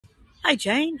Hi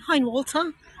Jane, hi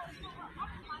Walter.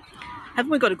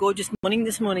 Haven't we got a gorgeous morning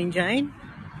this morning, Jane?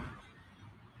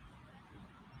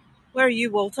 Where are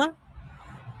you, Walter?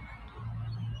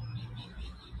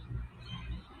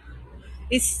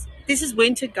 This is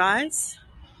winter, guys.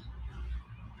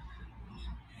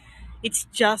 It's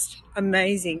just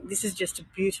amazing. This is just a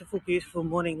beautiful, beautiful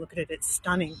morning. Look at it, it's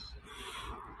stunning.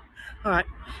 All right,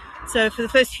 so for the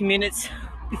first few minutes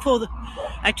before the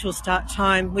actual start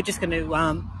time, we're just going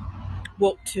to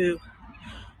walk to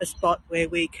a spot where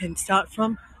we can start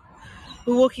from.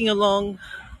 We're walking along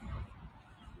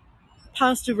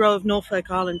past a row of Norfolk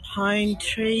Island pine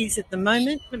trees at the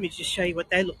moment. Let me just show you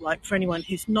what they look like for anyone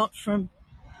who's not from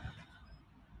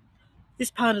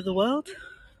this part of the world.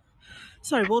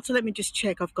 Sorry, Walter, let me just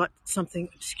check. I've got something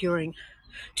obscuring.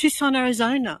 Tucson,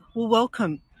 Arizona. Well,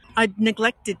 welcome. I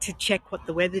neglected to check what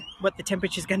the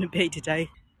temperature is going to be today.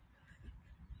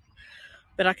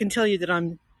 But I can tell you that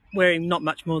I'm wearing not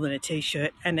much more than a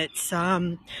t-shirt, and it's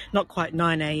not quite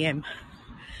 9 a.m.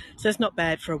 So it's not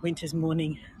bad for a winter's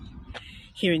morning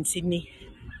here in Sydney.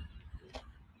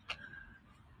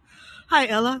 Hi,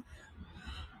 Ella.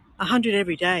 100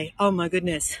 every day. Oh my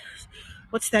goodness.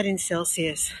 What's that in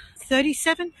Celsius?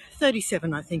 37?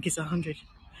 37, I think, is 100.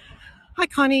 Hi,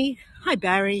 Connie. Hi,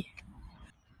 Barry.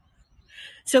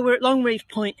 So we're at Long Reef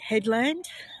Point Headland.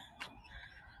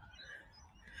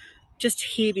 Just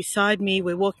here beside me,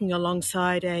 we're walking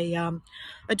alongside a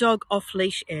dog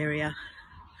off-leash area.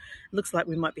 Looks like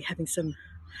we might be having some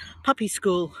puppy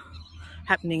school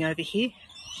happening over here.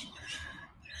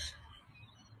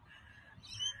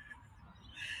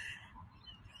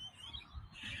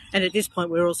 And at this point,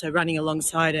 we're also running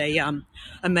alongside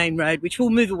a main road, which we'll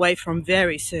move away from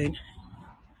very soon.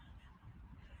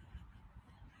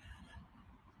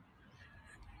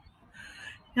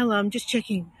 Hello, I'm just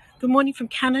checking. Good morning from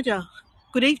Canada.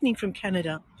 Good evening from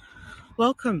Canada.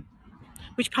 Welcome.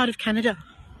 Which part of Canada?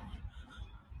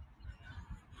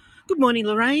 Good morning,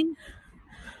 Lorraine.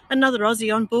 Another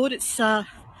Aussie on board. It's a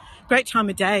great time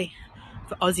of day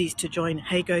for Aussies to join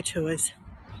Hago tours.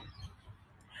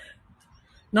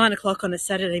 9 o'clock on a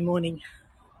Saturday morning.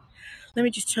 Let me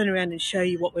just turn around and show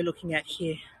you what we're looking at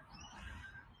here.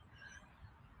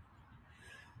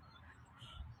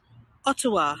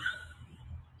 Ottawa,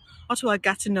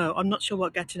 Gatineau. I'm not sure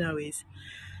what Gatineau is.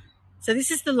 So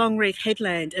this is the Long Reef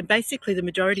Headland, and basically the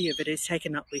majority of it is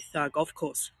taken up with golf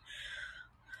course.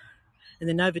 And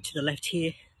then over to the left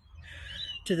here,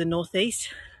 to the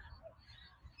northeast,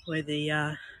 where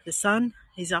the sun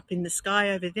is up in the sky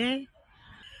over there,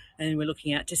 and we're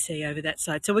looking out to sea over that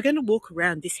side. So we're going to walk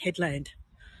around this headland.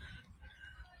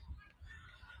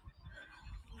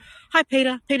 Hi,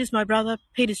 Peter. Peter's my brother.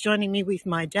 Peter's joining me with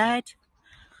my dad.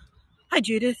 Hi,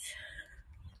 Judith.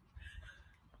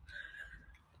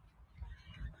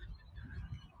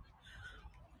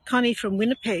 Connie from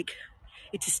Winnipeg.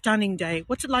 It's a stunning day.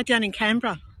 What's it like down in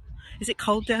Canberra? Is it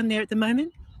cold down there at the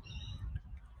moment?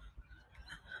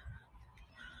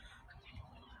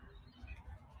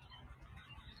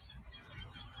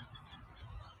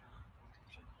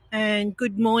 And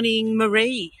good morning,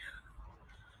 Marie.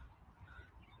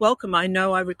 Welcome. I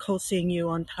know I recall seeing you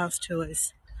on past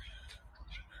tours.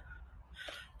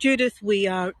 Judith, we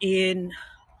are in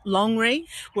Long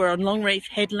Reef. We're on Long Reef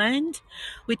Headland,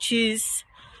 which is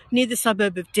near the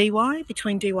suburb of Dee Why,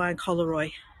 between Dee Why and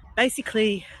Collaroy.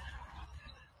 Basically,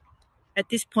 at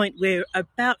this point, we're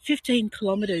about 15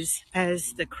 kilometres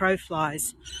as the crow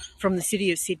flies from the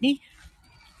city of Sydney,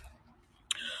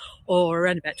 or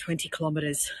around about 20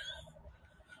 kilometres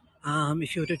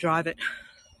if you were to drive it.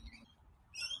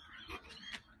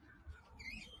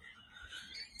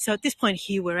 So at this point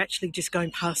here, we're actually just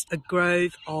going past a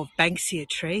grove of banksia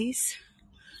trees,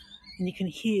 and you can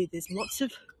hear there's lots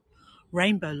of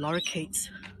rainbow lorikeets.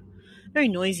 Very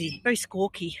noisy, very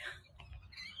squawky.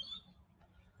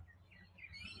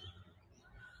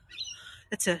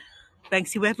 That's a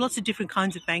banksia. We have lots of different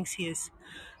kinds of banksias.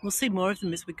 We'll see more of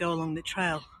them as we go along the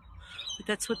trail. But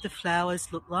that's what the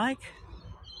flowers look like.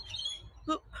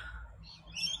 Look.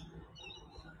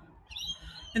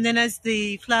 And then as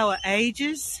the flower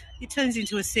ages, it turns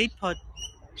into a seed pod.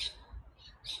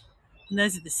 And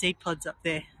those are the seed pods up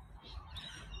there.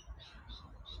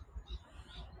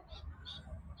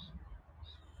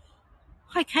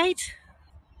 Hi, Kate.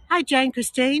 Hi, Jane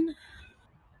Christine.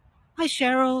 Hi,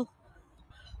 Cheryl.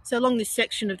 So along this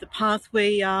section of the path,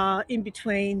 we are in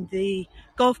between the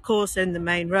golf course and the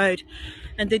main road.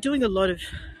 And they're doing a lot of,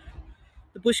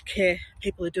 the bush care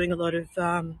people are doing a lot of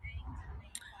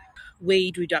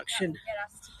weed reduction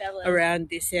around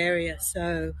this area.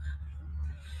 So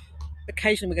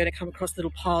occasionally we're going to come across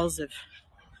little piles of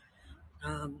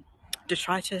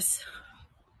detritus,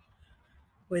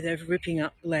 where they're ripping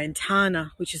up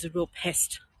lantana, which is a real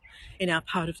pest in our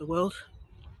part of the world.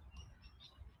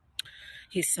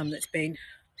 Here's some that's been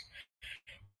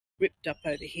ripped up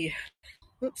over here.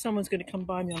 Look, someone's going to come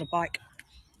by me on a bike.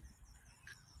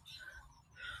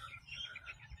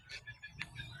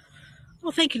 Oh,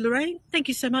 thank you, Lorraine. Thank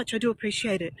you so much. I do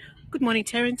appreciate it. Good morning,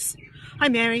 Terence. Hi,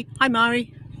 Mary. Hi,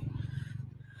 Mari.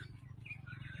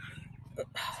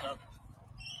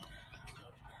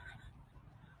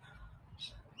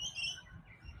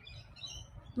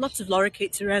 Lots of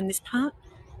lorikeets around this part.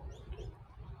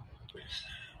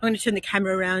 I'm going to turn the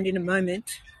camera around in a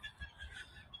moment.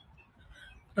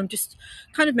 I'm just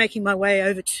kind of making my way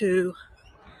over to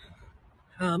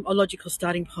a logical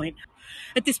starting point.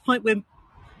 At this point, we're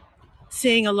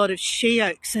seeing a lot of she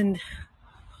oaks, and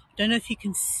I don't know if you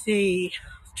can see,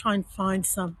 try and find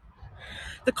some.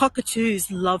 The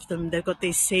cockatoos love them. They've got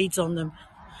these seeds on them.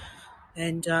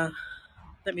 And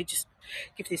let me just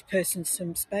give this person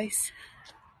some space.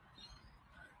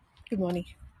 Good morning.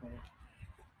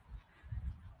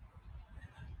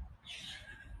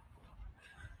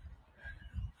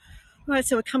 Right,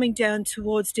 so we're coming down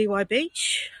towards DY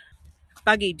Beach.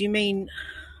 Buggy, do you mean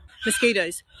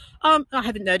mosquitoes? I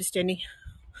haven't noticed any.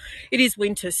 It is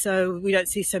winter, so we don't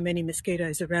see so many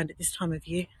mosquitoes around at this time of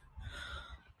year.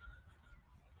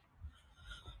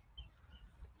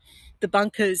 The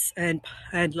bunkers and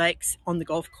lakes on the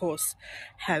golf course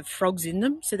have frogs in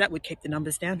them, so that would keep the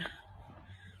numbers down.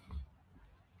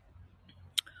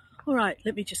 All right,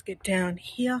 let me just get down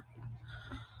here.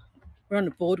 We're on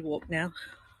a boardwalk now.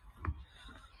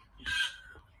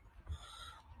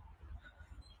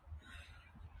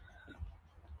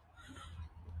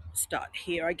 Start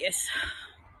here, I guess.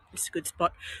 It's a good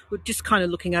spot. We're just kind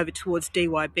of looking over towards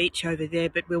DY Beach over there,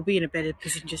 but we'll be in a better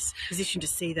position to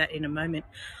see that in a moment.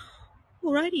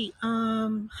 Alrighty.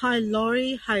 Hi,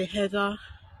 Laurie. Hi, Heather.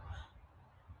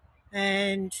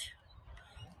 And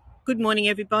good morning,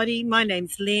 everybody. My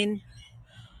name's Lynn.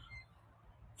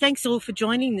 Thanks all for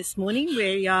joining this morning.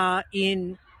 We are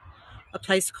in a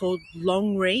place called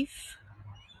Long Reef,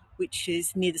 which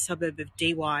is near the suburb of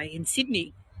DY in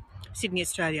Sydney,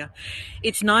 Australia.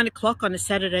 It's 9 o'clock on a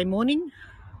Saturday morning.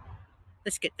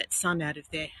 Let's get that sun out of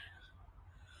there.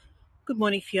 Good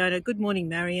morning, Fiona. Good morning,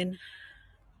 Marion.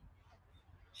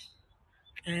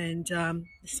 And the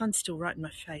sun's still right in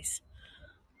my face.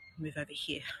 Move over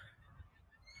here.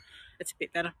 That's a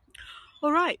bit better.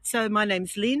 All right, so my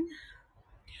name's Lynn.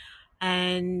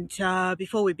 And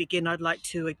before we begin, I'd like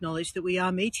to acknowledge that we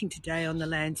are meeting today on the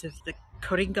lands of the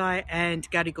Koringai and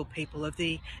Gadigal people of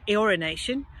the Eora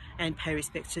Nation, and pay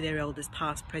respects to their elders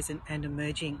past, present and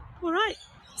emerging. All right,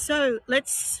 so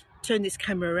let's turn this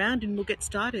camera around and we'll get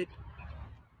started.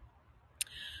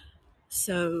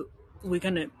 So we're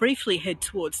going to briefly head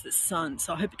towards the sun,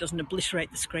 so I hope it doesn't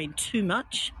obliterate the screen too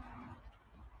much.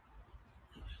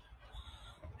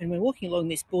 And we're walking along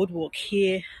this boardwalk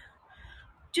here,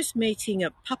 just meeting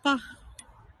a papa.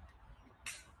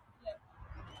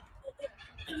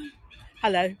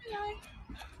 Hello. Hello.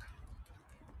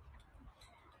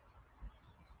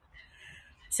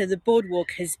 So the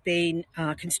boardwalk has been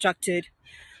constructed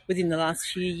within the last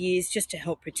few years just to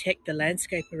help protect the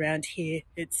landscape around here.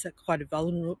 It's quite a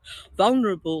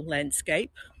vulnerable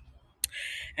landscape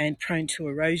and prone to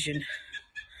erosion.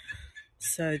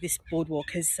 So this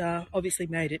boardwalk has obviously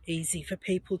made it easy for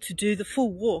people to do the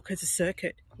full walk as a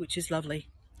circuit, which is lovely.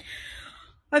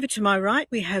 Over to my right,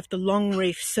 we have the Long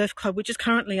Reef Surf Club, which is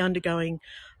currently undergoing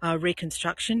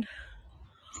reconstruction.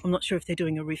 I'm not sure if they're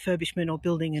doing a refurbishment or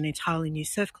building an entirely new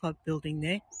surf club building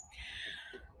there.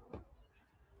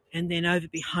 And then over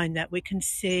behind that, we can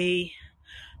see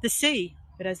the sea.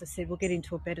 But as I said, we'll get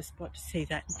into a better spot to see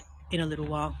that in a little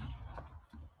while.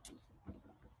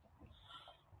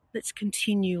 Let's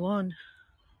continue on.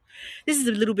 This is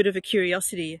a little bit of a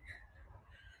curiosity.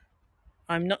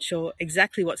 I'm not sure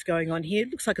exactly what's going on here.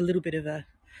 It looks like a little bit of a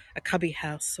cubby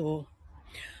house or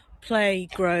play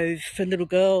grove for little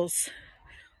girls.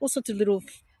 All sorts of little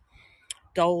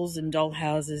dolls and doll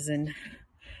houses, and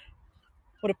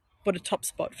what a top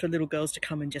spot for little girls to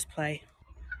come and just play.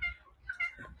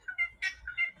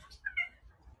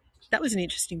 That was an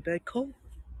interesting bird call.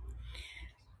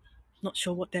 Not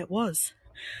sure what that was.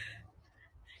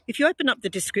 If you open up the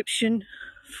description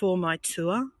for my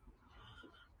tour,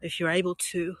 if you're able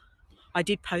to, I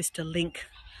did post a link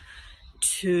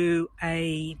to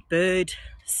a bird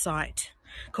site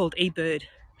called eBird,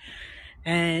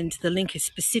 and the link is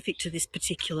specific to this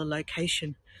particular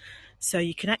location. So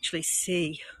you can actually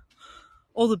see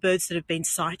all the birds that have been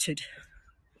sighted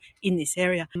in this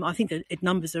area. I think that it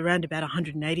numbers around about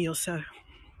 180 or so.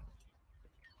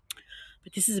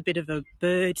 But this is a bit of a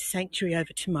bird sanctuary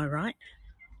over to my right.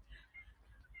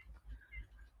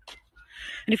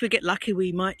 And if we get lucky,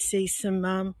 we might see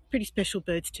some pretty special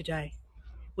birds today.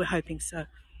 We're hoping so.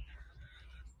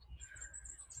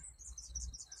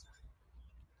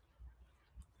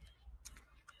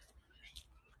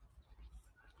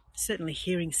 Certainly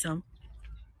hearing some.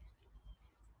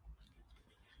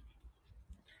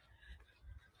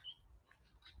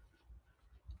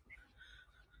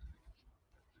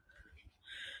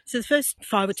 So the first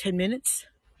 5 or 10 minutes,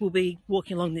 we'll be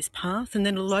walking along this path, and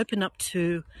then it'll open up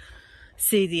to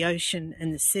see the ocean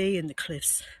and the sea and the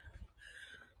cliffs.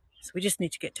 So we just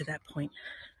need to get to that point.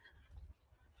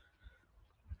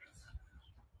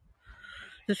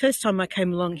 The first time I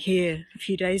came along here a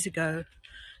few days ago,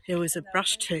 there was a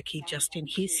brush turkey just in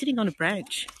here sitting on a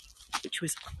branch, which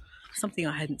was something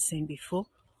I hadn't seen before.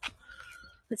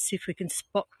 Let's see if we can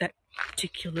spot that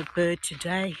particular bird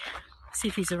today. See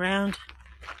if he's around.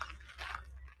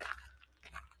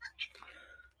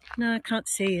 No, I can't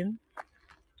see him.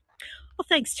 Well,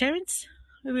 thanks, Terence.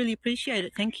 I really appreciate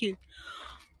it. Thank you.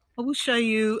 I will show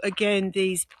you again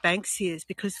these Banksias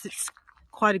because it's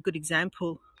quite a good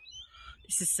example.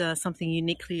 This is something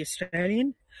uniquely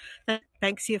Australian. That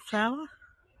Banksia flower,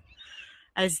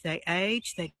 as they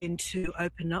age, they tend to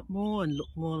open up more and look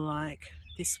more like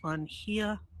this one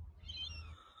here.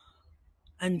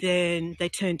 And then they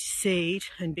turn to seed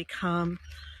and become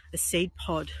a seed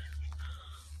pod.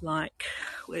 Like,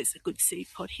 where's a good seed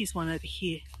pod? Here's one over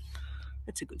here.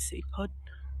 That's a good seed pod.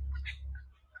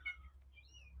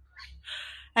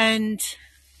 And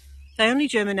they only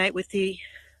germinate with the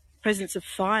presence of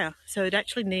fire. So it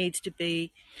actually needs to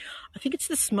be, I think it's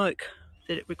the smoke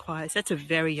that it requires. That's a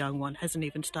very young one, hasn't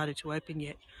even started to open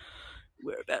yet.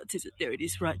 Whereabouts is it? There it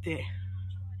is, right there.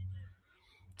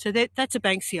 So that's a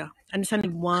Banksia, and it's only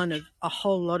one of a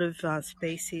whole lot of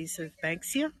species of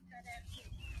Banksia.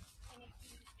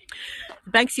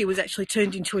 The Banksia was actually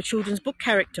turned into a children's book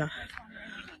character.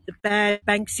 The Bad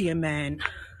Banksia Man.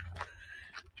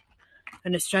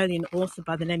 An Australian author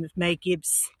by the name of May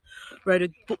Gibbs wrote a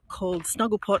book called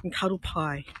Snugglepot and Cuddle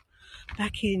Pie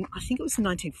back in, I think it was the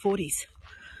 1940s.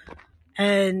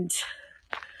 And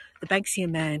the Banksia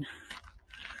Man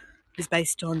is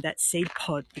based on that seed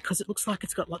pod because it looks like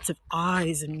it's got lots of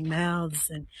eyes and mouths,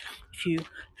 and if you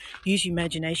use your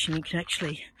imagination you can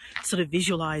actually sort of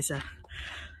visualize a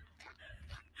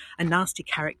nasty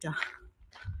character.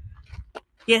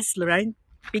 Yes, Lorraine,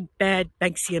 big bad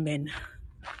Banksia men.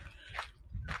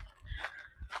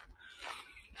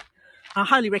 I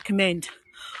highly recommend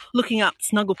looking up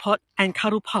Snugglepot and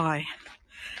Cuddle Pie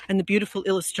and the beautiful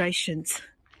illustrations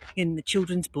in the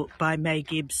children's book by May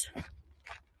Gibbs.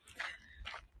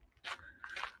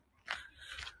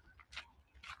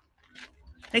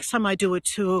 Next time I do a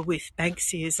tour with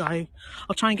Banksias,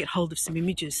 I'll try and get hold of some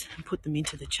images and put them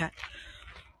into the chat.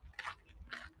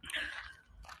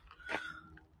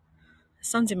 The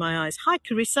sun's in my eyes. Hi,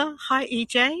 Carissa. Hi,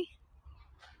 EJ.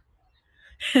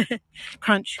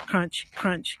 Crunch, crunch,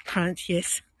 crunch, crunch.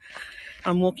 Yes,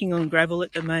 I'm walking on gravel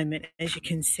at the moment, as you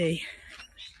can see.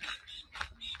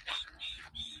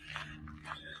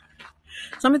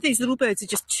 Some of these little birds are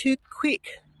just too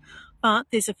quick. But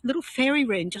there's a little fairy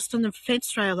wren just on the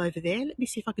fence rail over there. Let me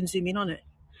see if I can zoom in on it.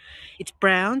 It's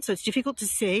brown, so it's difficult to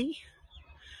see.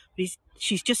 But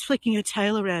she's just flicking her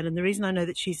tail around, and the reason I know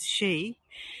that she's a she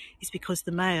is because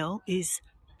the male is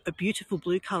a beautiful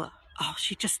blue colour. Oh,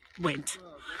 she just went.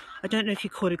 I don't know if you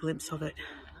caught a glimpse of it.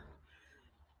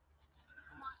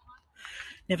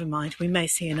 Never mind, we may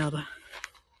see another.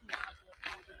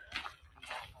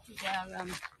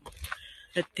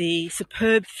 But the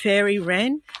superb fairy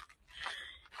wren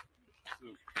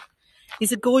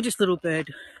is a gorgeous little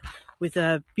bird with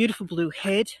a beautiful blue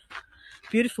head,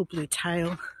 beautiful blue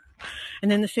tail, and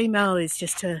then the female is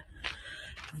just a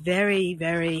very,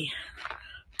 very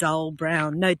dull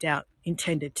brown, no doubt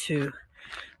intended to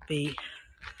be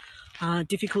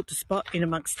difficult to spot in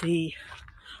amongst the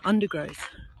undergrowth.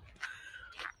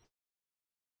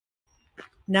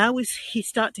 Now we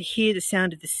start to hear the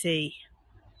sound of the sea.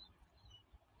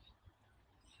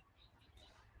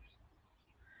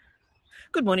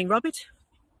 Good morning, Robert.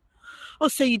 Oh,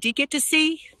 so you did get to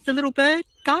see the little bird,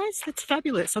 guys? That's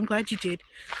fabulous. I'm glad you did.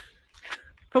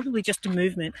 Probably just a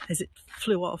movement as it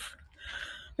flew off.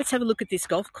 Let's have a look at this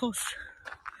golf course.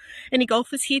 Any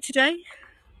golfers here today?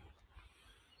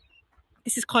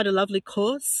 This is quite a lovely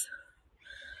course.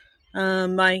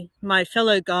 My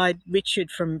fellow guide, Richard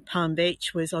from Palm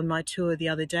Beach, was on my tour the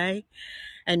other day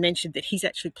and mentioned that he's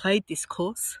actually played this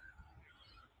course.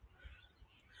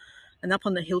 And up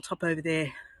on the hilltop over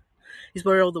there is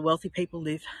where all the wealthy people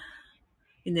live.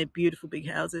 in their beautiful big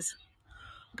houses.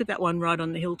 Look at that one right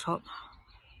on the hilltop.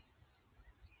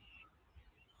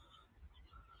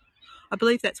 I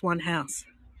believe that's one house.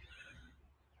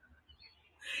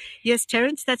 Yes,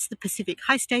 Terence, that's the Pacific.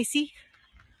 Hi, Stacey.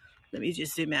 Let me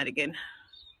just zoom out again.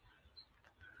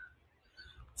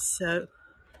 So,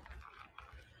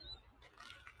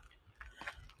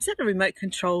 is that a remote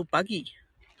control buggy?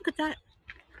 Look at that.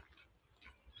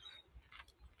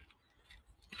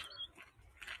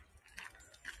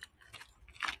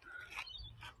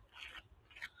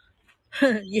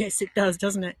 Yes, it does,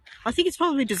 doesn't it? I think it's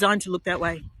probably designed to look that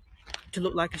way, to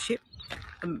look like a ship.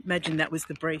 Imagine that was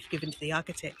the brief given to the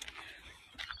architect.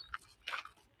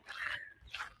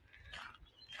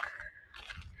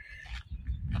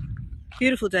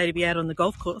 Beautiful day to be out on the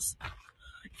golf course.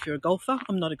 If you're a golfer,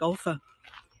 I'm not a golfer.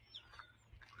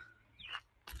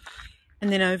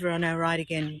 And then over on our right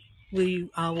again,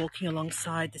 we are walking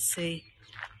alongside the sea.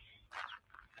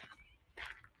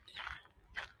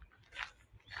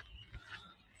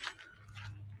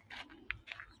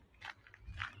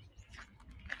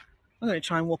 I'm going to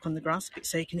try and walk on the grass a bit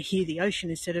so you can hear the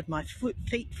ocean instead of my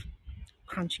feet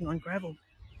crunching on gravel.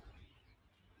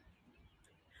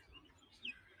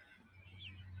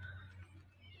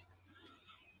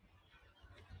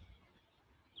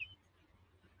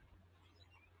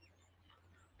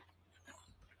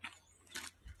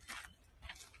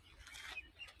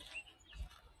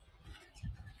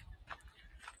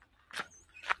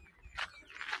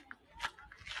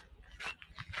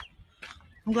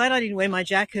 I'm glad I didn't wear my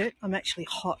jacket. I'm actually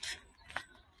hot.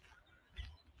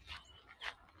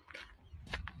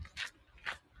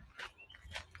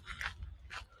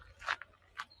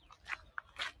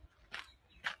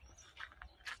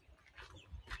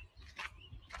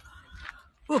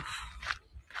 Oof.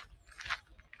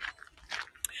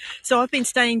 So I've been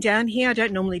staying down here. I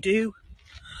don't normally do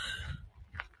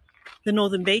the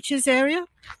Northern Beaches area.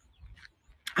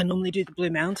 I normally do the Blue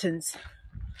Mountains.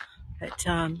 But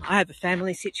I have a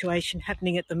family situation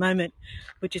happening at the moment,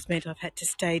 which has meant I've had to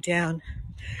stay down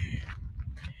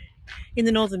in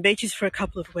the Northern Beaches for a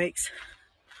couple of weeks.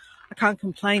 I can't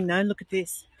complain though. Look at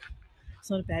this.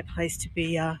 It's not a bad place to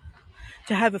be, to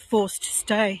have a forced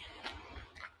stay.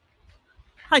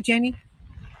 Hi, Jenny.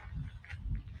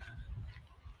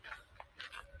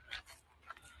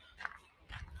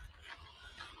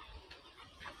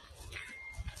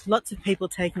 Lots of people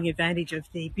taking advantage of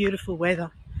the beautiful weather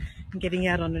and getting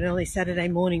out on an early Saturday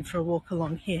morning for a walk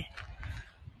along here.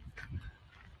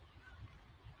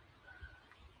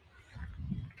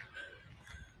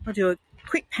 I'll do a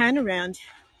quick pan around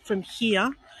from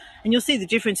here and you'll see the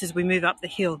difference as we move up the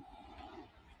hill.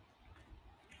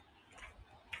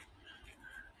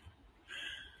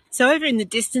 So over in the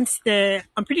distance there,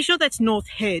 I'm pretty sure that's North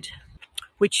Head,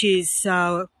 which is,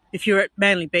 if you're at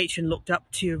Manly Beach and looked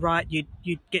up to your right,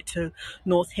 you'd get to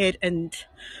North Head, and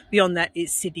beyond that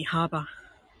is Sydney Harbour.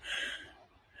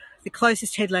 The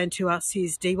closest headland to us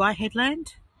is DY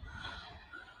Headland.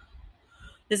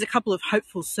 There's a couple of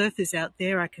hopeful surfers out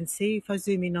there I can see if I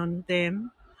zoom in on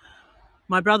them.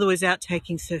 My brother was out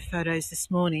taking surf photos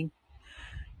this morning.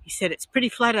 He said it's pretty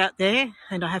flat out there,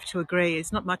 and I have to agree,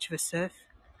 it's not much of a surf.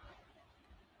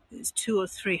 There's 2 or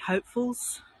 3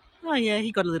 hopefuls. Oh yeah,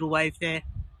 he got a little wave there.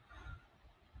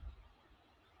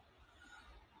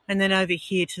 And then over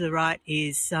here to the right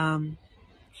is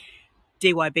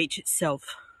DY Beach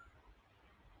itself.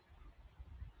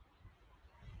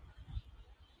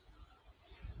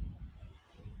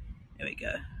 There we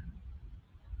go.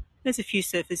 There's a few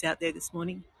surfers out there this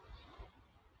morning.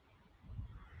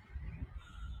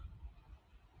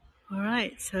 All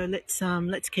right, so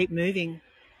let's keep moving.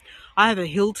 I have a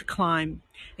hill to climb,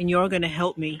 and you're going to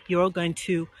help me. You're going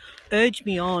to urge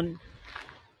me on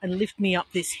and lift me up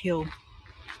this hill.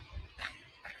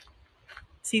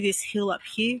 See this hill up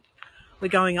here? We're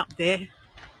going up there.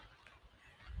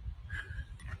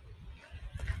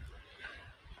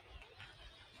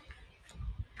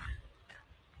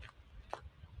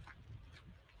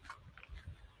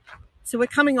 So we're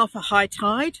coming off a high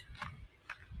tide.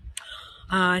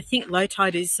 I think low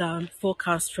tide is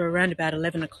forecast for around about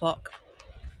 11 o'clock.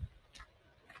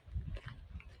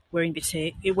 We're in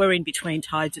between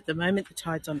tides at the moment. The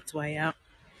tide's on its way out.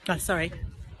 Oh, sorry.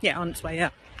 Yeah, on its way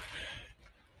out.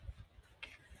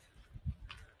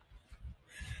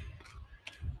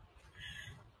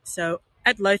 So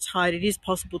at low tide, it is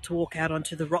possible to walk out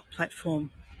onto the rock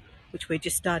platform, which we're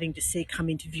just starting to see come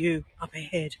into view up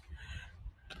ahead.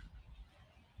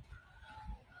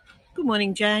 Good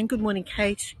morning, Jan. Good morning,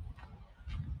 Kate.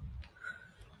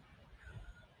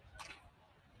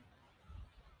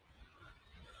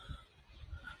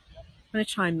 I'm going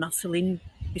to try and muscle in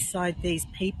beside these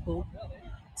people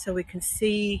so we can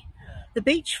see the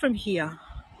beach from here.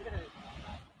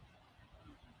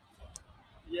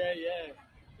 Yeah, yeah,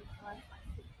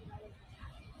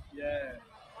 yeah,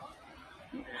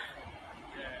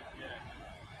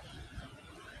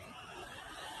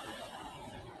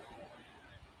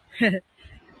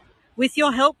 With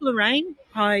your help, Lorraine,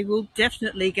 I will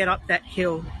definitely get up that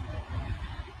hill.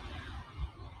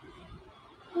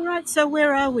 All right, so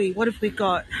where are we? What have we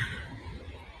got?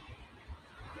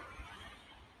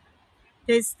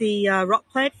 There's the rock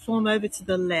platform over to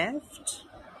the left.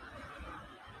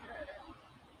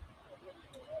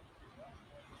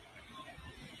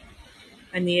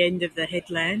 And the end of the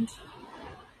headland.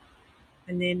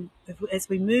 And then as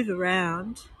we move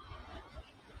around,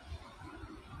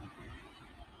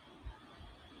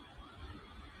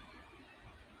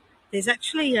 there's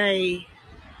actually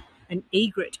an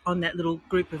egret on that little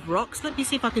group of rocks. Let me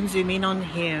see if I can zoom in on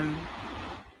him.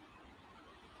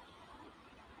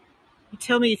 You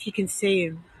tell me if you can see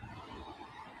him.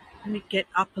 Let me get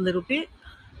up a little bit.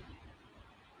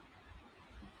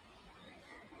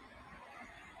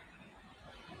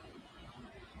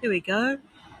 There we go.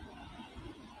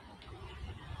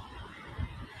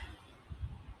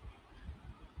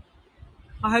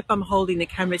 I hope I'm holding the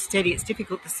camera steady. It's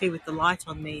difficult to see with the light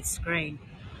on the screen.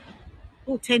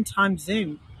 Oh, 10 times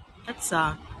zoom. That's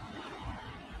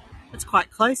quite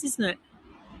close, isn't it?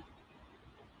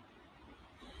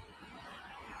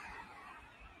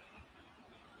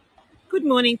 Good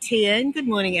morning, TN. Good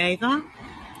morning, Ava.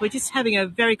 We're just having a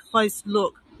very close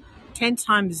look, 10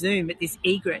 times zoom at this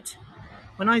egret.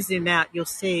 When I zoom out, you'll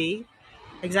see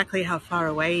exactly how far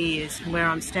away he is from where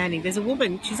I'm standing. There's a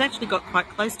woman. She's actually got quite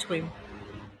close to him.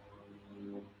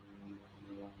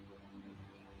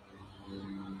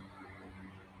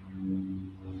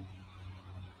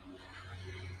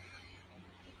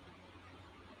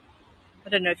 I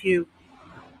don't know if you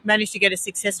managed to get a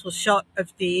successful shot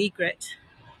of the egret.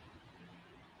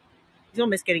 He's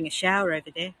almost getting a shower over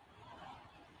there.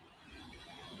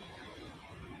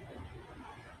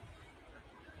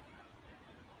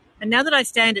 And now that I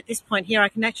stand at this point here, I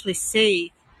can actually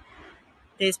see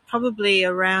there's probably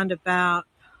around about,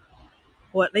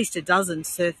 or at least a dozen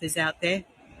surfers out there.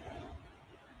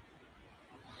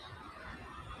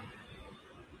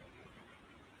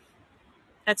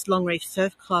 That's Long Reef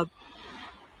Surf Club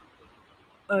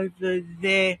over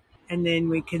there. And then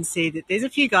we can see that there's a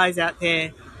few guys out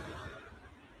there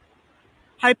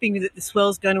hoping that the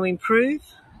swell's going to improve.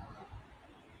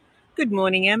 Good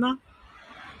morning, Emma.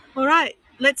 All right,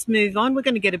 let's move on. We're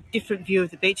going to get a different view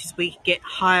of the beach as we get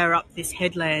higher up this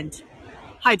headland.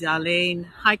 Hi, Darlene.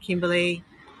 Hi, Kimberly.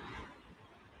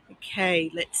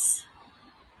 Okay, let's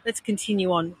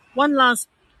continue on. One last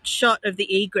shot of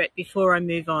the egret before I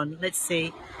move on. Let's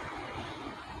see.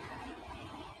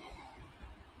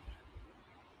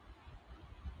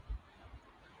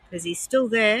 Because he's still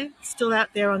there, still out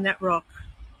there on that rock.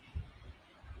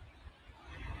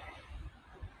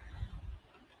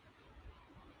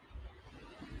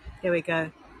 There we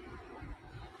go.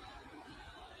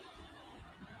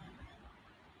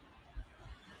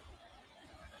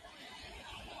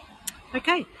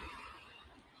 Okay.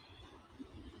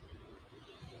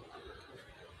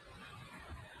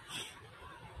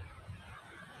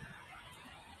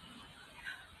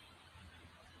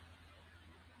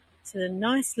 It's a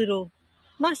nice little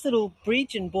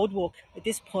bridge and boardwalk at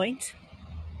this point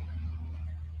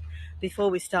before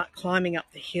we start climbing up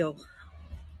the hill.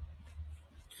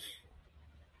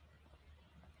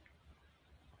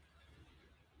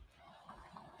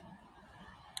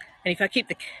 And if I keep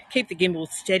the gimbal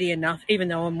steady enough, even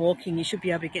though I'm walking, you should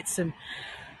be able to get some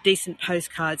decent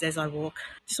postcards as I walk.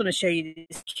 Just want to show you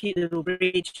this cute little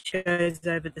bridge shows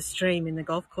over the stream in the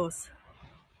golf course.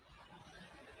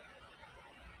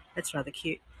 That's rather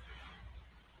cute.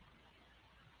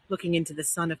 Looking into the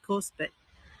sun, of course, but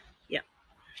yeah.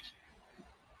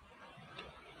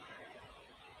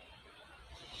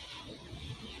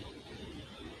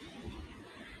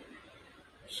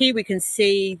 Here we can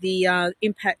see the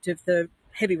impact of the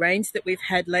heavy rains that we've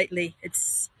had lately.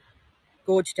 It's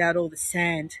gorged out all the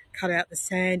sand, cut out the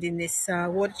sand in this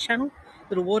water channel,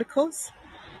 little water course,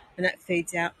 and that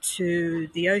feeds out to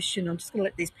the ocean. I'm just going to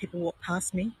let these people walk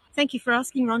past me. Thank you for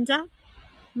asking, Rhonda.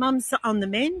 Mum's on the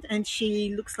mend and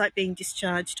she looks like being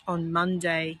discharged on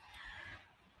Monday.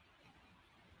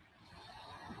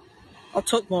 I'll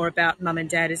talk more about Mum and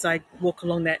Dad as I walk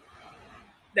along that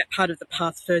part of the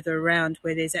path further around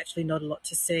where there's actually not a lot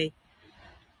to see.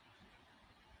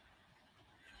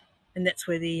 And that's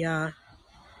where the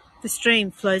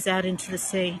stream flows out into the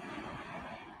sea.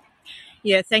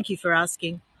 Yeah, thank you for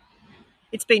asking.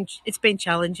 It's been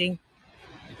challenging.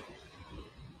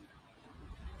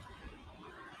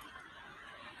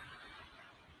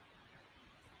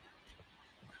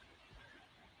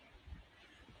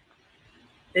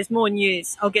 There's more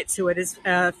news. I'll get to it as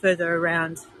further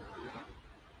around.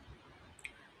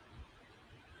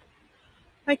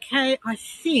 Okay, I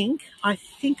think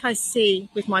I see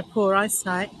with my poor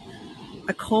eyesight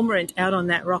a cormorant out on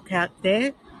that rock out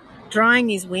there, drying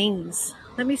his wings.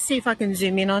 Let me see if I can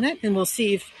zoom in on it, and we'll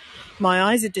see if my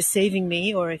eyes are deceiving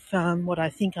me or if what I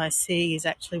think I see is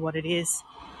actually what it is.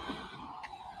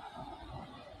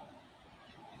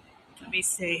 Let me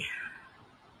see.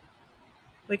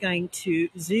 We're going to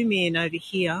zoom in over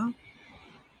here.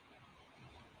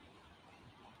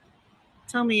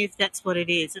 Tell me if that's what it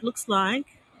is. It looks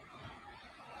like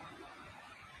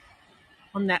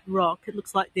on that rock, it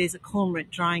looks like there's a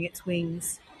cormorant drying its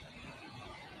wings.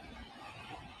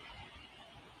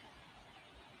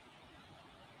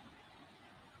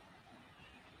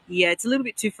 Yeah, it's a little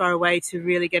bit too far away to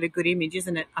really get a good image,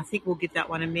 isn't it? I think we'll give that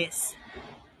one a miss.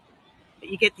 But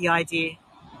you get the idea.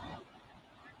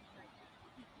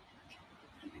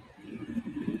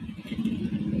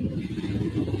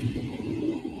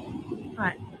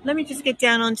 Right, let me just get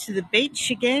down onto the beach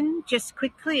again, just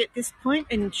quickly at this point,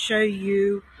 and show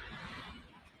you.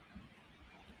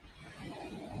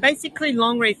 Basically,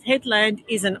 Long Reef Headland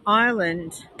is an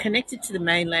island connected to the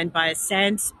mainland by a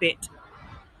sand spit,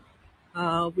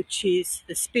 which is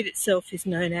the spit itself is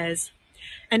known as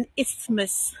an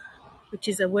isthmus, which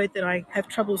is a word that I have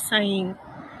trouble saying.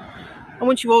 I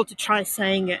want you all to try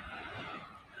saying it.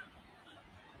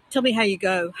 Tell me how you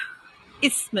go.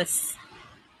 Isthmus.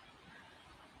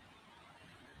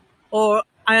 Or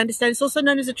I understand it's also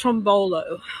known as a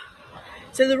trombolo.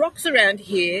 So the rocks around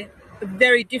here are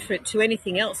very different to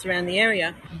anything else around the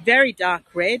area. Very dark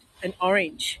red and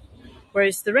orange,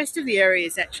 whereas the rest of the area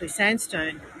is actually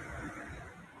sandstone.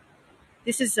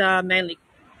 This is mainly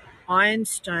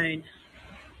ironstone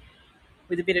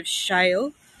with a bit of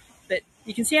shale, but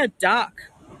you can see how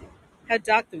dark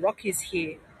the rock is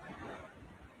here.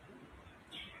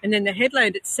 And then the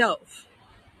headland itself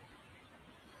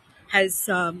has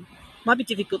might be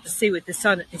difficult to see with the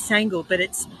sun at this angle, but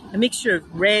it's a mixture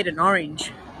of red and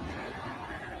orange.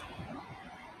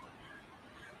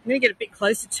 I'm going to get a bit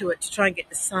closer to it to try and get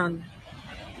the sun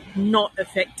not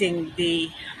affecting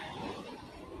the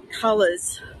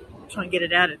colours. Try and get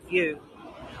it out of view.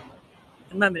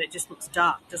 At the moment it just looks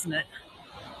dark, doesn't it?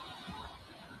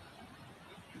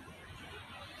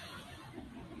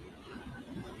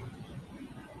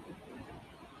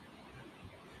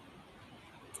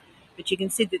 But you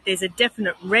can see that there's a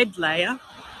definite red layer,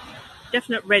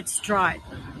 definite red stripe.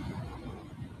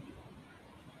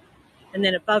 And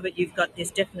then above it you've got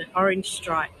this definite orange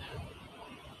stripe.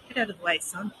 Get out of the way,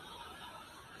 son.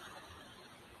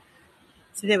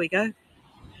 So there we go. You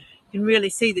can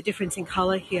really see the difference in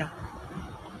colour here.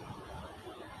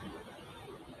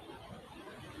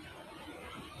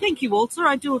 Thank you, Walter.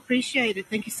 I do appreciate it.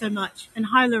 Thank you so much. And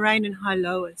hi, Lorraine, and hi,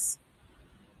 Lois.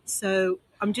 So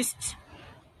I'm just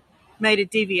made a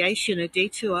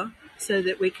detour, so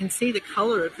that we can see the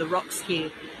colour of the rocks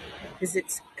here, because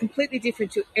it's completely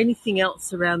different to anything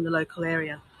else around the local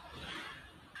area.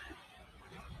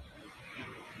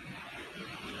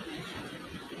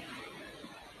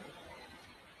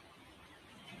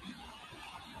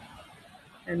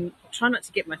 And try not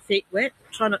to get my feet wet.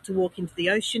 Try not to walk into the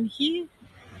ocean here.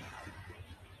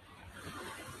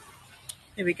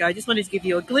 There we go. I just wanted to give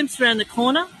you a glimpse around the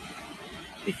corner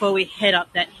before we head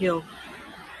up that hill.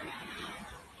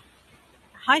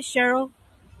 Hi, Cheryl.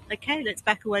 Okay, let's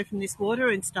back away from this water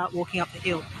and start walking up the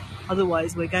hill.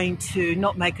 Otherwise, we're going to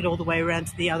not make it all the way around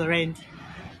to the other end.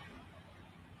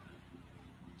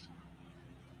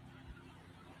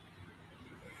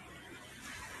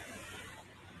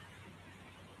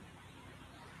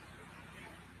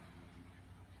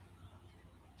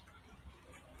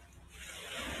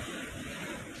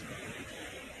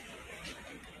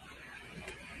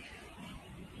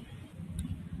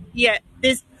 Yeah,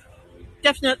 there's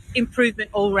definite improvement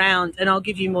all round, and I'll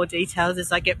give you more details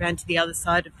as I get round to the other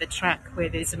side of the track where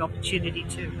there's an opportunity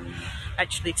to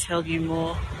actually tell you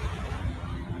more.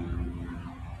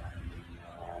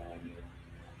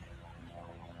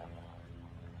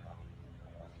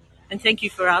 And thank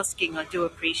you for asking. I do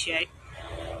appreciate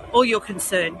all your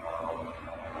concern.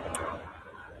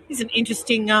 It's an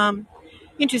interesting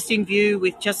view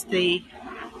with just the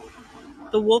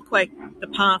walkway, the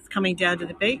path coming down to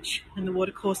the beach and the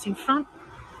watercourse in front.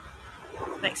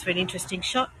 Makes for an interesting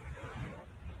shot.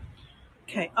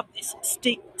 Okay, up this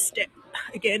steep step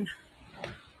again.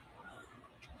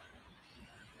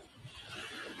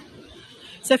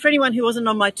 So for anyone who wasn't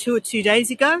on my tour 2 days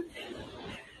ago,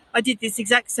 I did this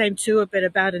exact same tour, but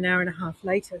about an hour and a half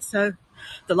later. So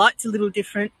the light's a little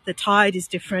different, the tide is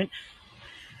different,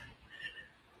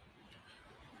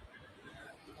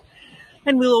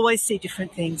 and we'll always see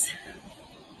different things.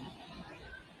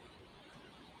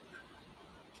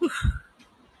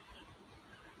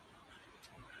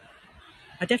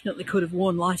 I definitely could have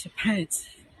worn lighter pants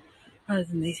rather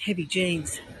than these heavy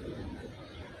jeans.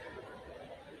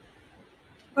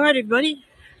 All right, everybody.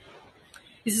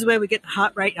 This is where we get the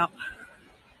heart rate up.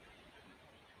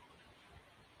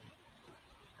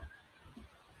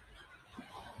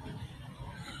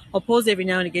 I'll pause every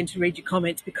now and again to read your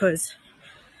comments because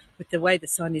with the way the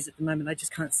sun is at the moment, I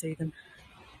just can't see them.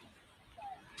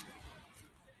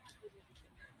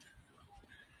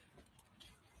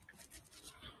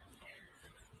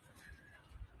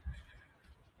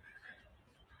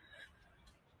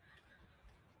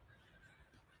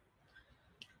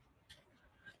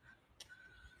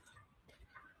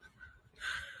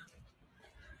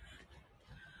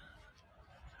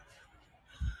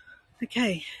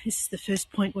 Okay, this is the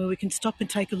first point where we can stop and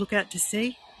take a look out to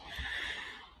sea.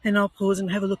 And I'll pause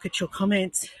and have a look at your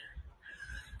comments.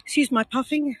 Excuse my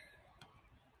puffing.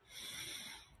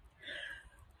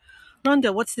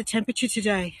 Rhonda, what's the temperature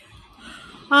today?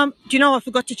 Do you know, I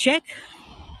forgot to check,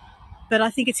 but I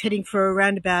think it's heading for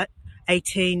around about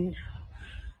 18,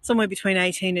 somewhere between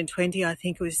 18 and 20. I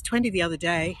think it was 20 the other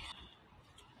day.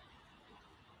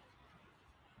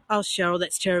 Oh, Cheryl,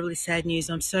 that's terribly sad news.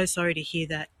 I'm so sorry to hear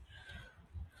that.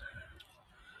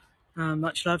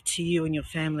 Much love to you and your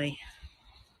family.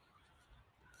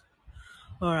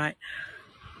 All right,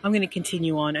 I'm going to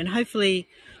continue on, and hopefully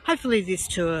this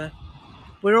tour,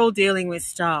 we're all dealing with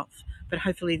stuff, but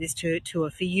hopefully this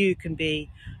tour for you can be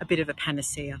a bit of a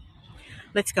panacea.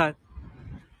 Let's go.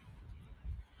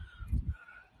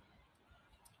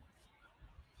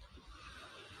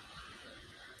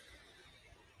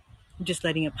 I'm just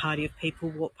letting a party of people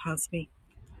walk past me.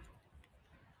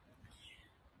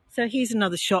 So here's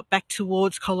another shot back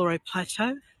towards Colorado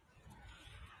Plateau.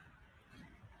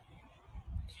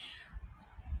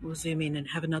 We'll zoom in and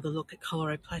have another look at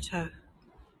Colorado Plateau,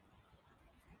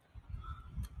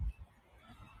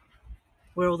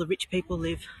 where all the rich people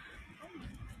live.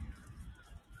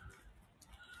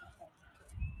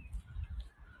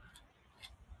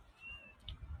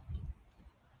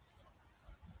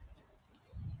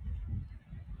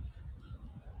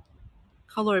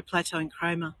 Colorado Plateau and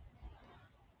Cromer.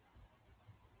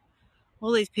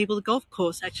 All these people, the golf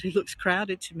course actually looks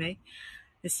crowded to me.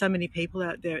 There's so many people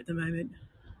out there at the moment.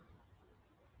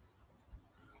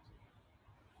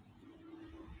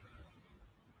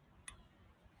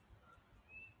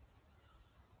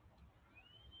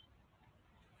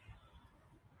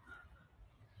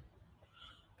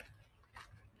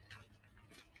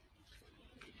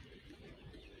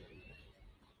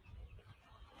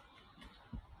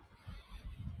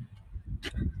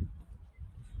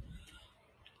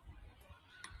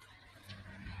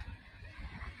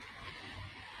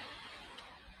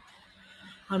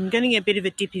 I'm getting a bit of a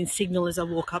dip in signal as I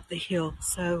walk up the hill,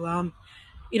 so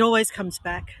it always comes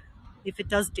back. If it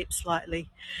does dip slightly,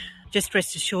 just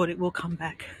rest assured it will come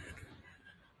back.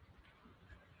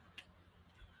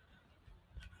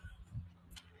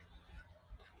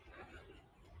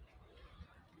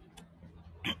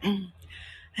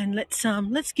 And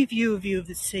let's give you a view of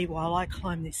the sea while I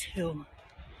climb this hill.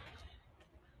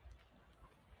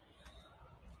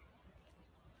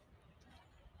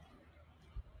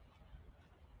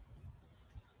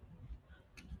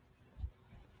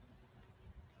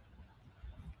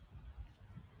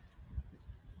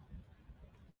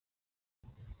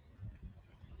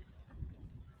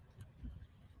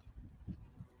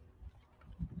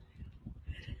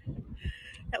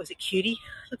 That was a cutie.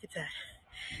 Look at that.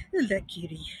 Isn't that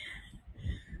cutie?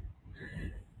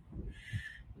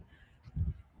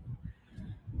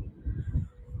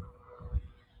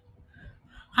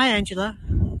 Hi, Angela.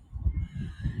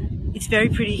 It's very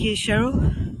pretty here,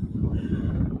 Cheryl.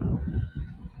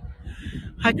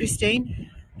 Hi, Christine.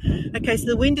 Okay, so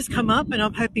the wind has come up and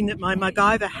I'm hoping that my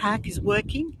MacGyver hack is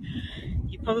working.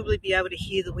 You'll probably be able to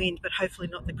hear the wind, but hopefully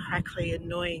not the crackly,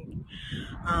 annoying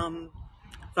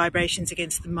vibrations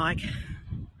against the mic.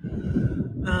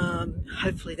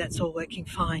 Hopefully that's all working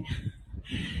fine.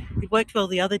 It worked well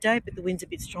the other day, but the wind's a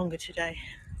bit stronger today.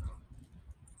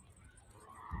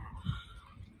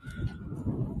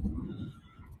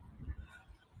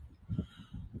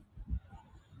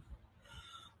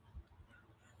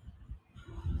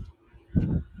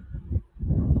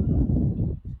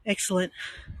 Excellent.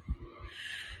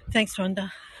 Thanks,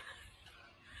 Rhonda.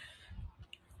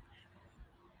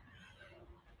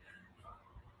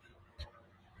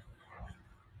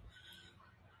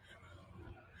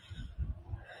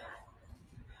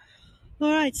 All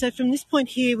right, so from this point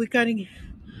here, we're getting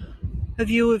a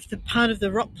view of the part of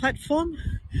the rock platform.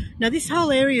 Now, this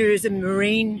whole area is a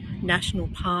marine national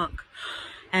park,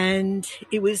 and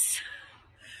it was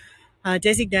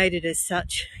designated as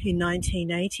such in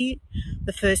 1980,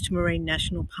 the first marine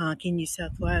national park in New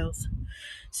South Wales.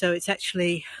 So it's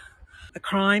actually a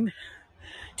crime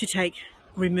to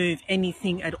remove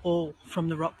anything at all from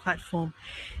the rock platform,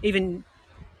 even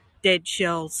dead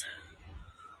shells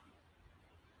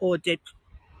or dead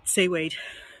seaweed,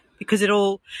 because it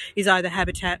all is either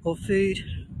habitat or food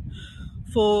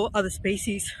for other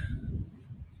species.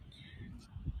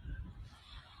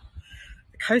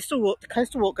 The coastal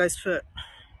walk goes for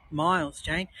miles,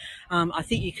 Jane. I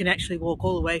think you can actually walk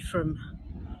all the way from,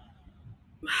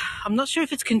 I'm not sure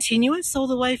if it's continuous all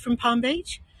the way from Palm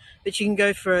Beach, but you can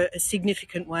go for a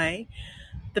significant way.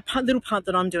 The little part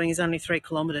that I'm doing is only 3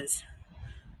 kilometres,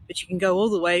 but you can go all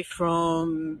the way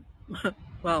from,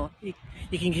 well, you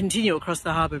can continue across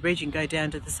the Harbour Bridge and go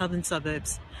down to the southern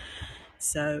suburbs.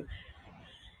 So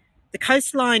the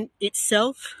coastline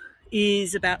itself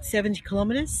is about 70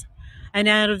 kilometres, and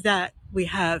out of that we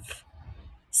have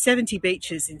 70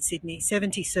 beaches in Sydney,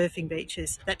 70 surfing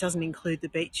beaches. That doesn't include the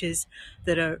beaches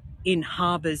that are in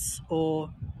harbours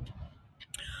or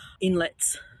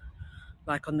inlets,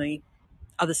 like on the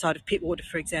other side of Pittwater,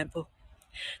 for example.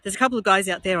 There's a couple of guys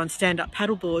out there on stand-up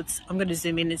paddleboards. I'm going to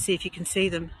zoom in and see if you can see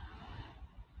them.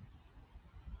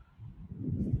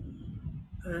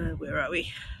 Where are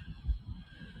we?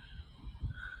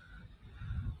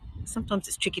 Sometimes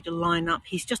it's tricky to line up.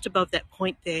 He's just above that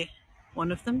point there,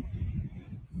 one of them.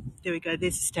 There we go,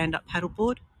 there's a stand-up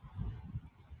paddleboard.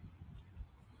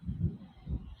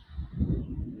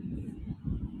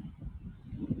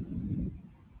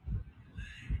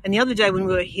 And the other day when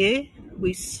we were here,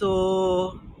 we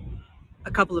saw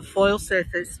a couple of foil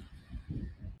surfers.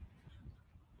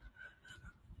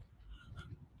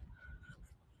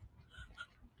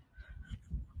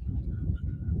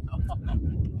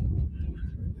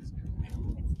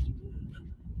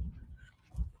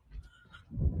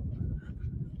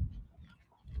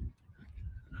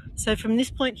 So from this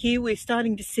point here, we're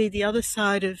starting to see the other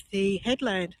side of the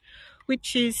headland,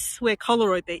 which is where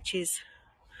Coleroy Beach is.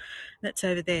 That's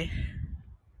over there.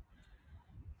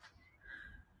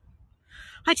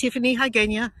 Hi Tiffany, hi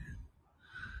Genya.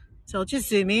 So I'll just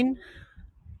zoom in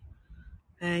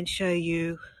and show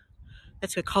you,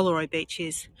 that's where Coleroy Beach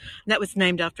is. And that was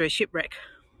named after a shipwreck,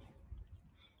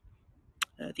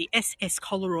 the SS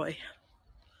Coleroy.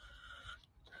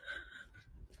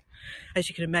 As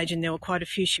you can imagine, there were quite a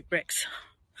few shipwrecks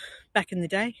back in the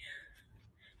day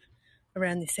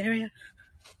around this area.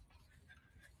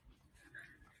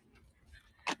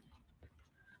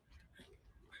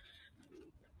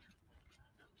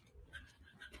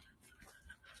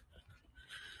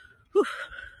 Whew.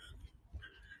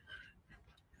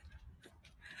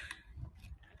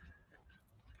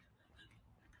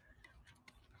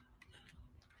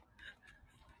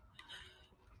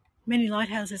 Many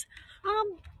lighthouses.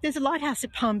 There's a lighthouse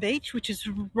at Palm Beach, which is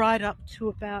right up to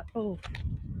about, how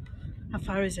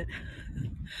far is it?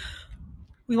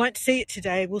 We won't see it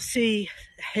today. We'll see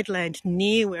the headland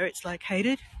near where it's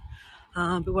located,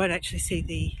 but we won't actually see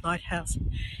the lighthouse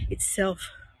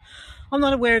itself. I'm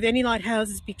not aware of any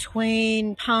lighthouses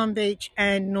between Palm Beach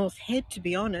and North Head, to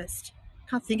be honest.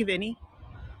 Can't think of any.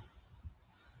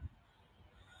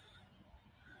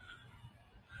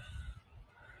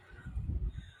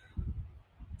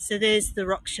 So there's the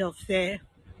rock shelf there.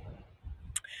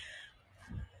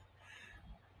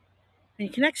 And you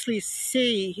can actually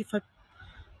see, if I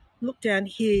look down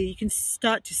here, you can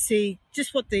start to see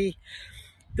just what the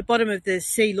bottom of the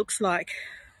sea looks like.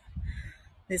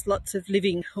 There's lots of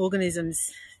living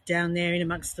organisms down there in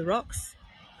amongst the rocks.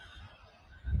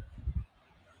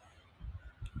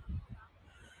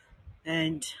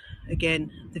 And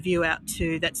again, the view out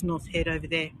to, that's North Head over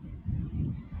there.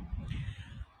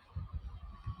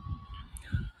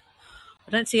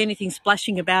 I don't see anything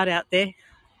splashing about out there,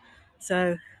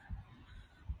 so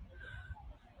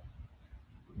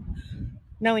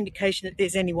no indication that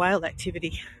there's any whale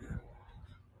activity.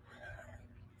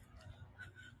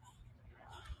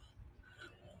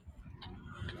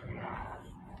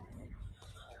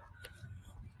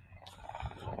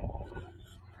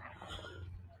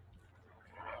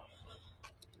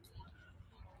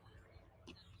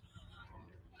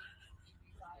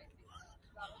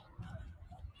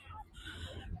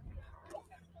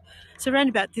 So around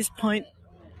about this point,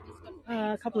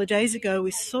 a couple of days ago, we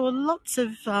saw lots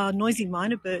of noisy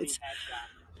miner birds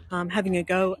having a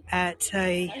go at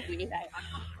a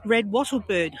red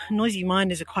wattlebird. Noisy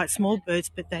miners are quite small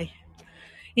birds, but they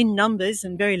in numbers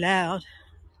and very loud,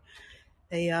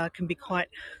 they can be quite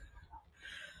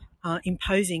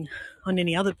imposing on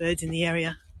any other birds in the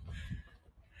area.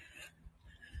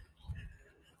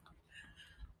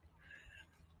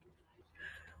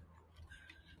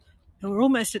 And we're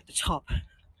almost at the top.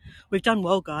 We've done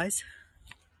well, guys.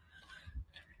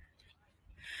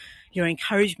 Your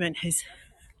encouragement has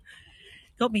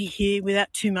got me here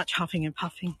without too much huffing and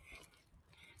puffing.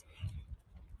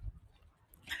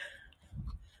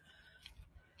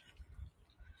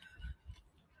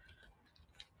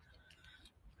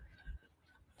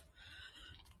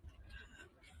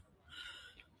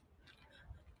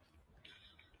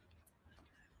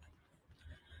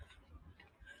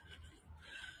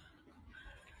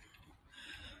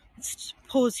 Let's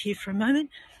pause here for a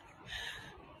moment.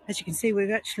 As you can see,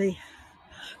 we're actually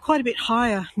quite a bit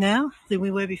higher now than we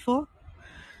were before.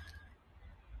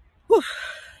 Whew.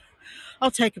 I'll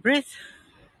take a breath.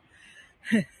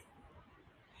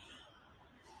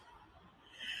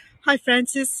 Hi,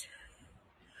 Francis.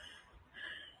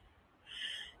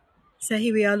 So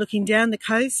here we are looking down the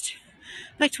coast,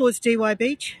 back towards DY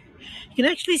Beach. You can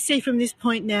actually see from this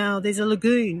point now there's a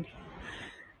lagoon.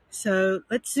 So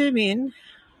let's zoom in.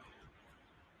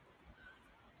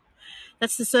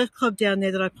 That's the surf club down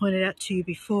there that I pointed out to you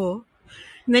before.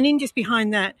 And then in just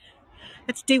behind that,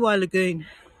 that's DY Lagoon.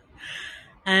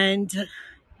 And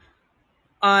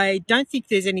I don't think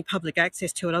there's any public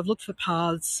access to it. I've looked for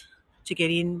paths to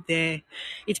get in there.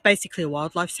 It's basically a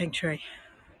wildlife sanctuary.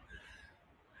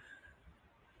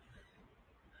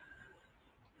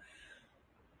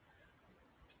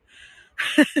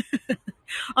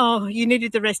 Oh, you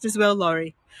needed the rest as well,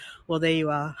 Laurie. Well, there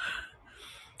you are.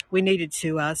 We needed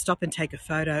to stop and take a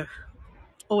photo.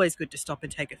 Always good to stop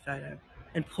and take a photo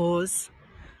and pause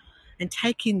and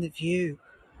take in the view,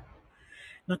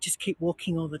 not just keep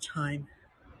walking all the time.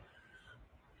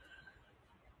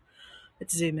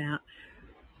 Let's zoom out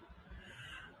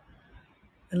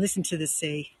and listen to the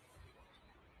sea.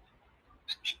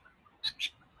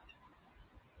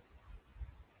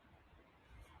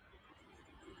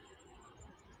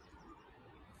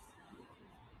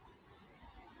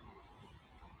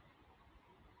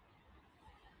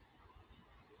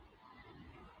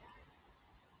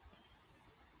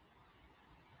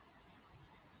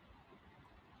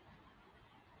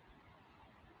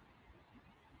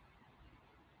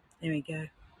 There we go.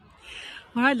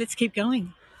 All right, let's keep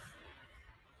going.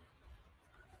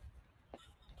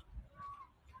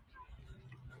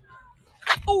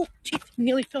 Oh, gee,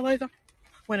 nearly fell over.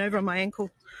 Went over on my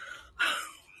ankle.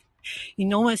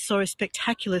 You almost saw a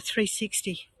spectacular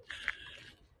 360.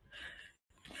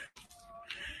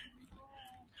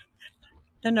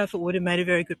 Don't know if it would have made a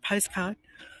very good postcard.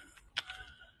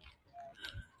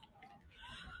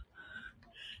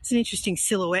 It's an interesting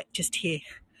silhouette just here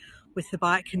with the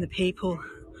bike and the people.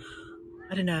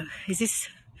 I don't know. Is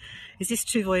this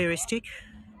too voyeuristic?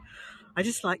 I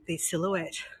just like the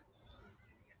silhouette.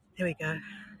 There we go.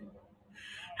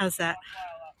 How's that?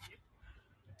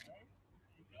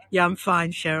 Yeah, I'm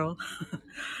fine, Cheryl.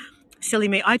 Silly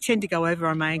me. I tend to go over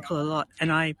on my ankle a lot,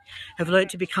 and I have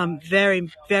learned to become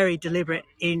very, very deliberate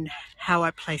in how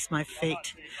I place my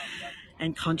feet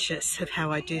and conscious of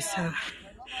how I do so,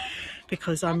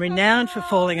 because I'm renowned for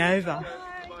falling over.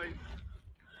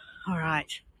 All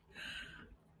right.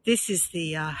 This is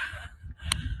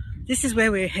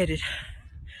where we're headed.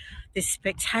 This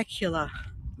spectacular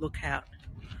lookout.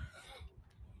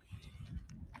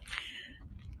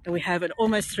 And we have an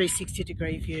almost 360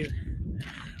 degree view.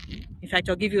 In fact,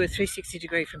 I'll give you a 360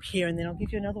 degree from here, and then I'll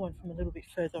give you another one from a little bit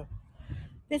further.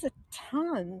 There's a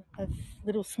ton of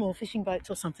little small fishing boats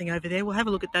or something over there. We'll have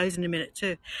a look at those in a minute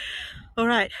too. All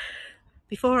right,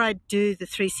 before I do the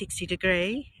 360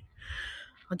 degree,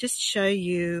 I'll just show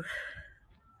you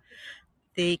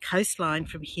the coastline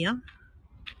from here.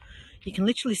 You can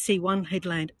literally see one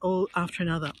headland all after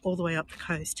another, all the way up the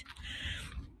coast.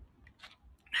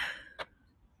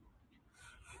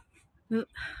 There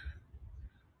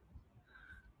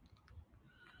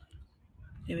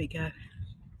we go.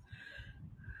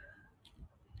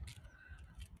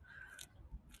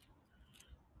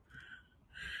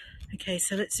 Okay,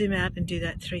 so let's zoom out and do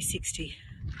that 360.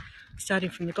 Starting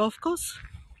from the golf course.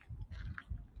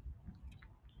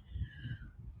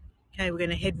 Okay, we're going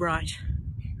to head right.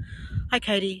 Hi,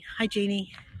 Katie. Hi,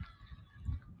 Jeannie.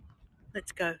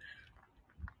 Let's go.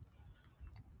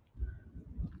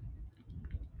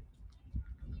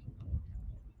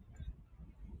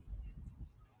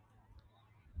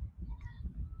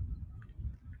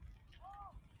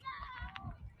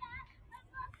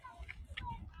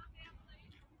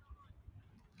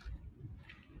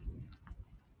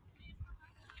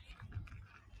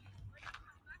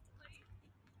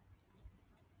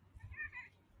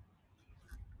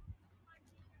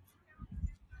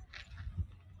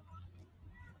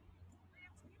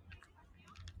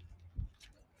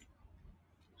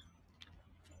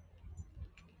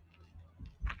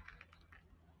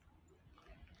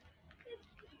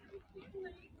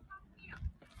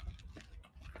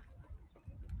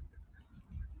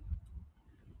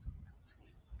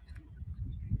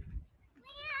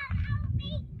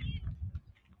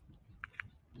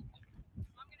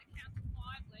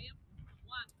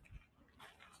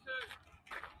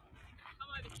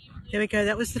 There we go.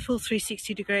 That was the full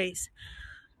 360 degrees.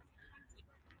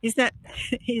 Isn't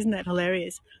that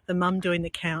hilarious? The mum doing the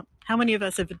count. How many of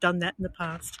us have done that in the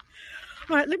past?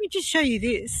 All right, let me just show you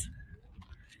this.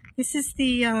 This is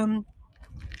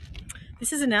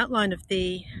this is an outline of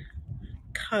the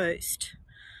coast.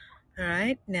 All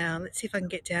right, now let's see if I can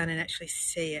get down and actually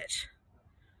see it.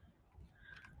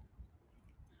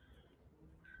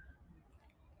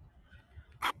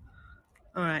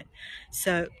 All right,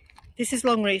 so this is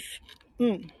Long Reef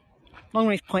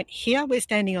Point here. We're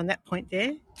standing on that point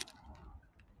there.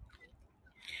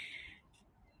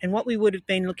 And what we would have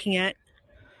been looking at,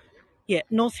 yeah,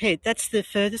 North Head, that's the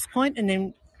furthest point, and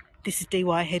then this is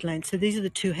DY Headland. So these are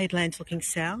the two headlands looking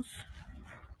south.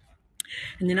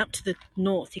 And then up to the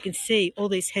north, you can see all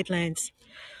these headlands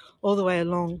all the way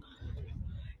along,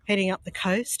 heading up the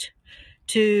coast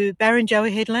to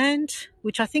Barrenjoey Headland,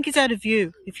 which I think is out of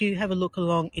view. If you have a look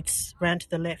along, it's round to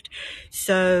the left.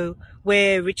 So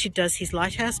where Richard does his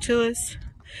lighthouse tours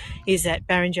is at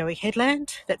Barrenjoey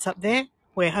Headland. That's up there.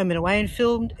 Where Home and Away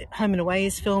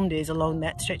is filmed is along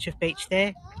that stretch of beach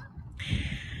there.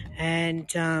 And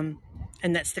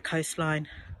that's the coastline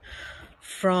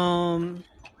from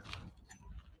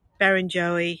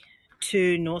Barrenjoey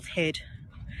to North Head.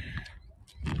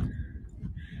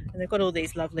 And they've got all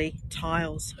these lovely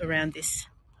tiles around this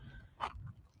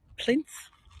plinth.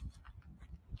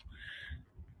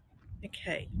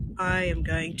 Okay, I am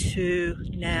going to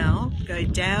now go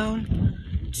down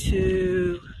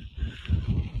to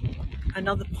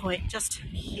another point just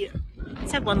here.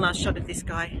 Let's have one last shot of this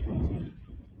guy.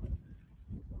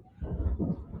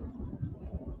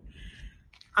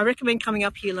 I recommend coming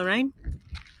up here, Lorraine.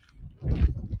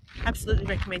 Absolutely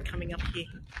recommend coming up here.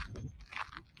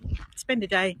 Spend a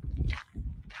day.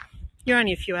 You're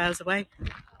only a few hours away.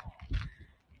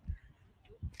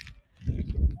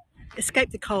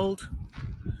 Escape the cold.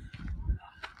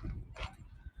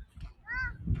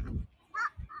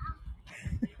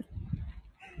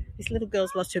 This little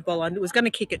girl's lost her ball. I was going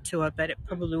to kick it to her, but it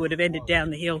probably would have ended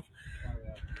down the hill.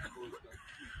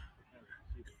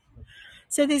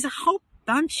 So there's a whole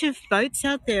bunch of boats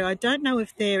out there. I don't know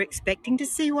if they're expecting to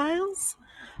see whales,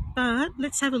 but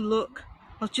let's have a look.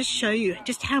 I'll just show you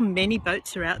just how many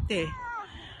boats are out there.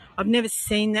 I've never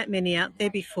seen that many out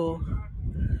there before.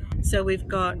 So we've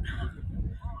got,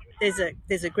 there's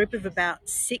a group of about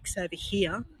 6 over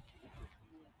here.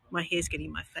 My hair's getting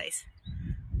in my face.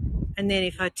 And then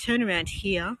if I turn around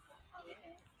here,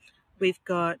 we've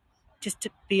got just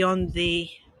beyond the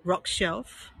rock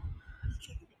shelf,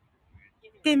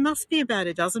 there must be about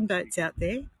a dozen boats out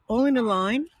there, all in a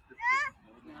line.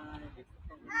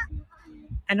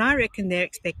 And I reckon they're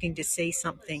expecting to see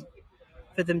something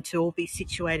for them to all be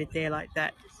situated there like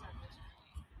that.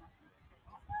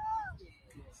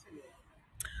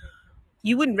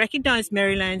 You wouldn't recognise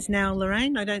Marylands now,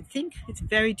 Lorraine, I don't think. It's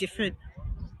very different.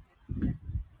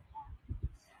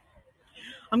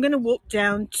 I'm going to walk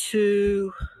down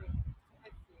to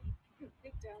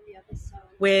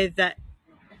where that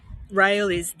rail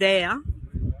is there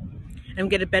and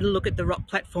get a better look at the rock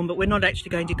platform, but we're not actually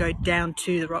going to go down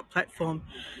to the rock platform.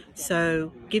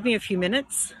 So give me a few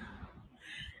minutes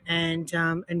and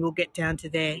we'll get down to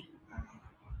there.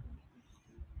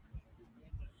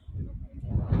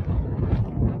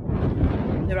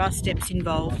 There are steps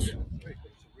involved.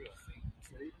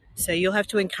 So you'll have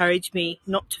to encourage me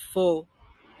not to fall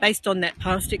based on that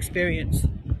past experience.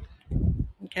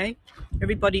 Okay?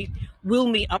 Everybody will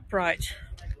me upright.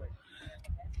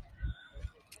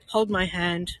 Hold my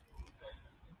hand.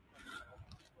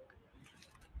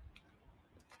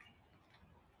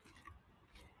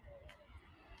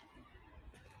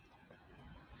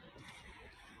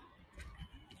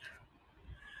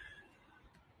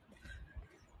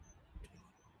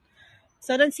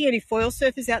 So I don't see any foil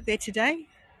surfers out there today.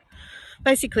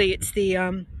 Basically, it's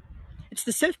the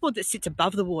surfboard that sits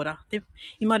above the water.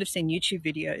 You might have seen YouTube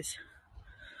videos.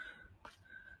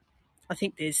 I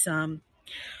think there's some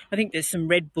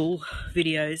Red Bull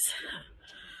videos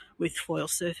with foil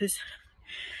surfers,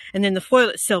 and then the foil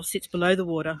itself sits below the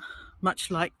water,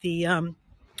 much like the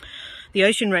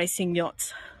ocean racing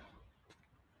yachts.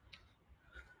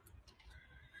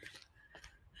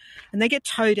 And they get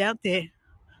towed out there.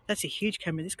 That's a huge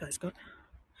camera this guy's got.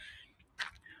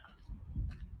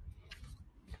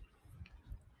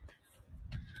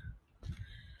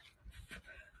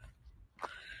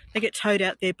 They get towed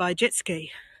out there by jet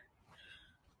ski.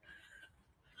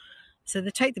 So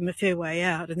they take them a fair way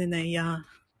out, and then they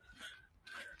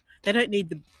don't need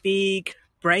the big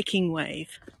breaking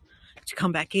wave to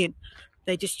come back in.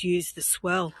 They just use the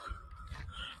swell,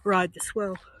 ride the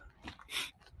swell.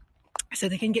 So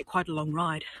they can get quite a long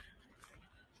ride.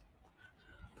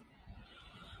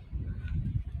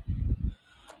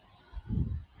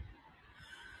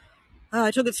 Oh,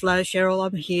 I took it slow, Cheryl.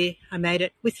 I'm here. I made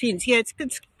it with fins. Yeah, it's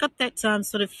got that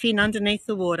sort of fin underneath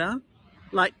the water,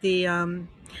 like the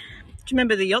do you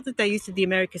remember the yacht that they used at the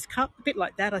America's Cup? A bit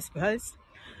like that, I suppose.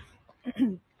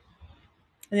 And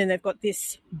then they've got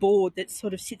this board that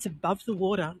sort of sits above the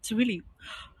water. It's really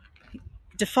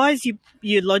defies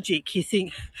your logic. You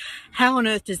think, how on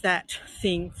earth does that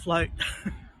thing float?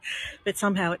 But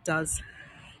somehow it does.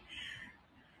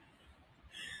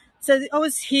 So I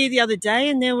was here the other day,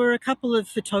 and there were a couple of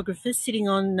photographers sitting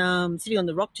on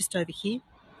the rock just over here,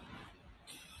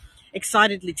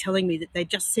 excitedly telling me that they'd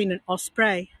just seen an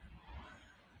osprey.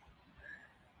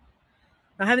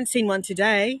 I haven't seen one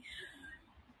today.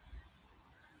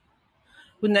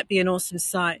 Wouldn't that be an awesome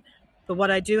sight? But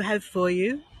what I do have for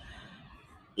you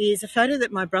is a photo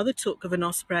that my brother took of an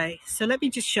osprey. So let me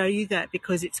just show you that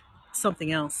because it's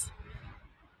something else.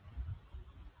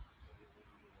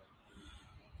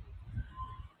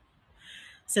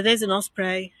 So there's an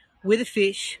osprey with a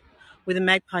fish, with a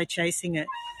magpie chasing it.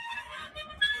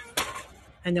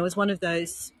 And there was one of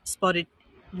those spotted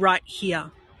right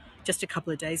here just a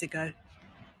couple of days ago.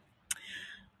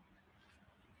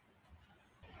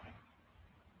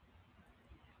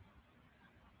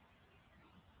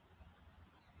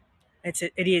 It's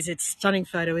a stunning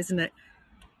photo, isn't it?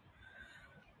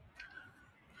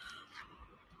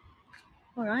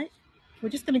 All right, we're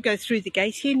just going to go through the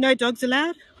gate here. No dogs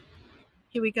allowed.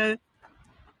 Here we go.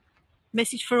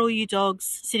 Message for all you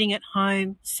dogs sitting at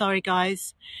home. Sorry,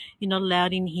 guys, you're not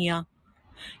allowed in here.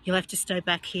 You'll have to stay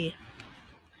back here.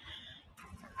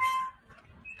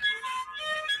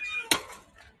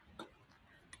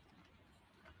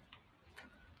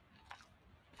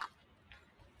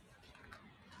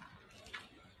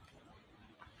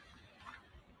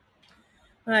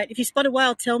 All right, if you spot a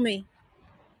whale, tell me.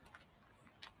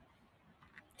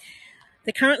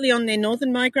 They're currently on their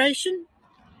northern migration,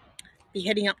 be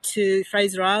heading up to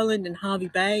Fraser Island and Harvey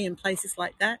Bay and places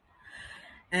like that.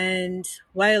 And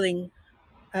whale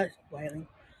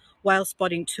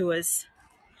spotting tours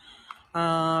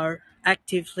are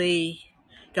actively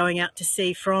going out to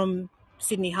sea from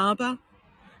Sydney Harbour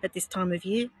at this time of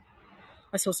year.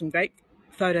 I saw some great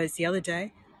photos the other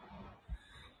day.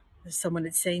 Someone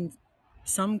had seen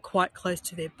some quite close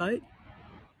to their boat,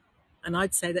 and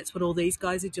I'd say that's what all these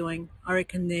guys are doing. I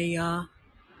reckon they are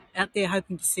out there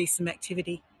hoping to see some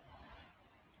activity.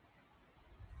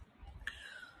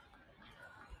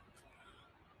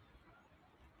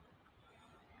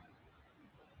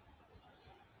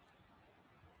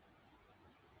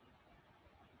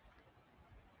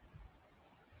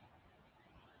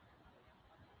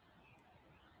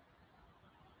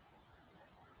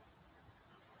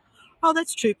 Oh,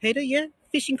 that's true, Peter. Yeah,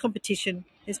 fishing competition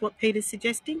is what Peter's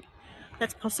suggesting.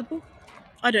 That's possible.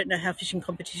 I don't know how fishing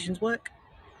competitions work.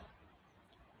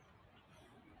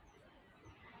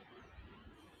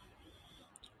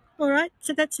 All right,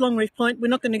 so that's Long Reef Point. We're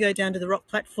not going to go down to the rock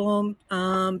platform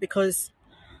because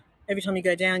every time you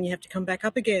go down, you have to come back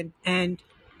up again. And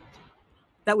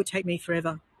that would take me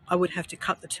forever. I would have to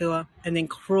cut the tour and then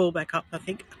crawl back up, I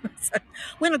think. So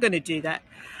we're not going to do that.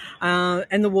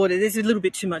 And the water, there's a little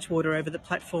bit too much water over the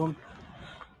platform.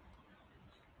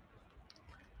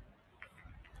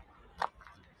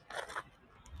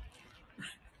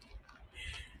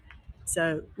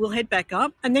 So we'll head back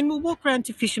up and then we'll walk around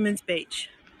to Fisherman's Beach.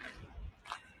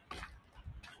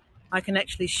 I can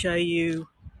actually show you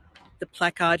the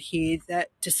placard here that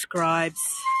describes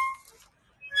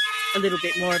a little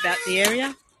bit more about the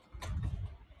area.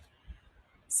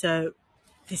 So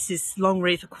this is Long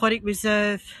Reef Aquatic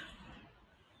Reserve.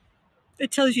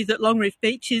 It tells you that Long Reef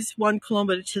Beach is 1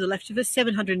 kilometre to the left of us,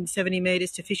 770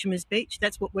 metres to Fisherman's Beach.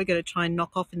 That's what we're going to try and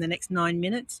knock off in the next 9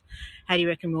 minutes. How do you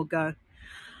reckon we'll go?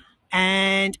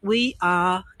 And we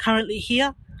are currently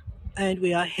here and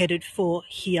we are headed for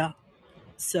here.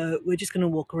 So we're just going to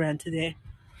walk around to there.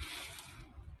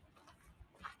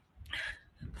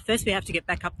 First we have to get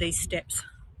back up these steps.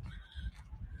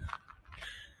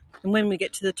 And when we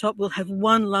get to the top, we'll have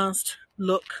one last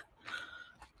look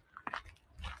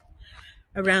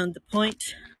around the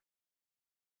point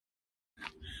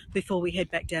before we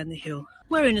head back down the hill.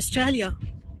 We're in Australia.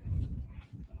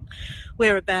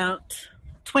 We're about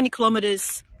 20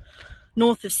 kilometres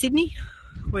north of Sydney.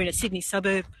 We're in a Sydney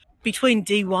suburb between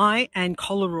Dee Why and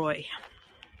Collaroy.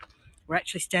 We're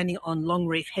actually standing on Long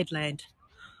Reef Headland.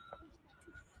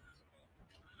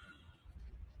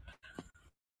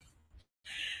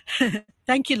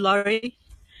 Thank you, Laurie.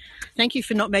 Thank you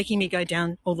for not making me go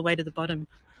down all the way to the bottom.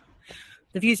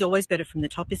 The view's always better from the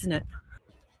top, isn't it?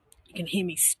 You can hear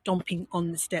me stomping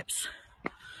on the steps.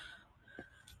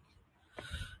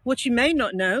 What you may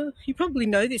not know, you probably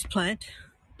know this plant.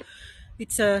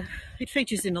 It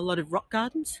features in a lot of rock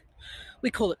gardens.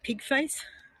 We call it pig face.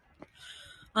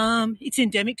 It's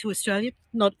endemic to Australia.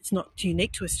 It's not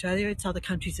unique to Australia. It's other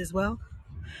countries as well.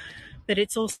 But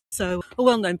it's also a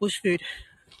well-known bush food.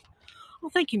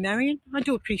 Well, thank you, Marion. I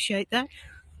do appreciate that.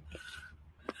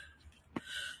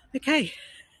 Okay,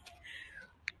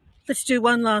 let's do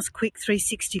one last quick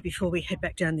 360 before we head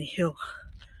back down the hill.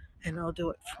 And I'll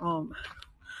do it from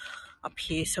up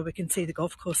here so we can see the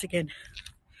golf course again.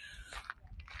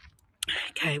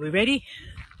 Okay, we're ready?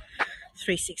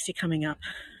 360 coming up.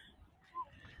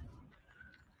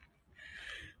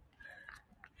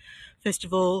 First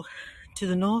of all, to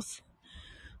the north,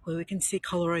 where we can see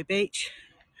Collaroy Beach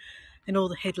and all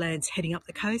the headlands heading up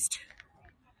the coast.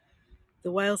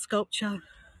 The whale sculpture.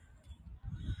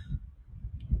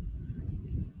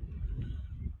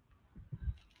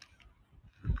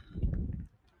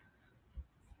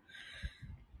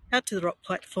 Out to the rock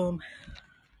platform.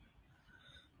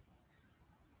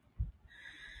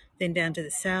 Then down to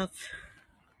the south,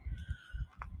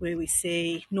 where we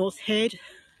see North Head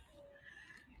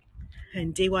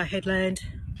and DY Headland.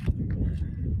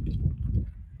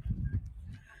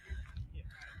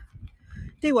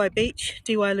 DY Beach,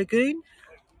 DY Lagoon.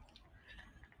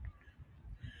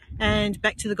 And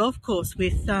back to the golf course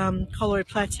with Collaroy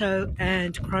Plateau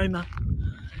and Cromer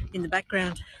in the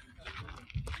background.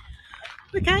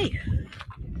 Okay.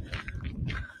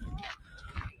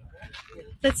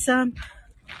 Let's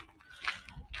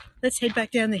head back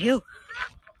down the hill.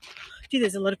 Gee,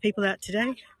 there's a lot of people out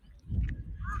today.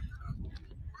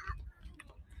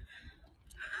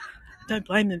 Don't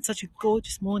blame them. It's such a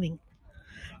gorgeous morning.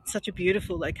 Such a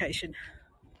beautiful location.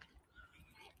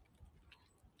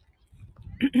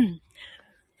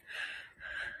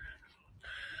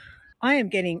 I am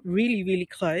getting really, really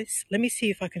close. Let me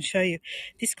see if I can show you.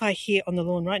 This guy here on the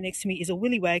lawn right next to me is a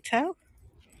willy wagtail.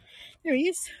 There he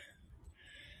is.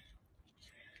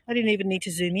 I didn't even need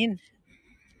to zoom in.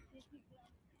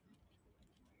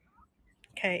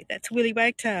 Okay, that's Willy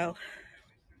Wagtail.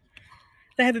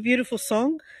 They have a beautiful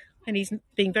song, and he's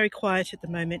being very quiet at the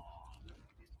moment.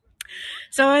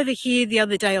 So over here the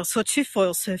other day I saw two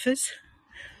foil surfers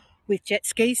with jet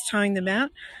skis towing them out.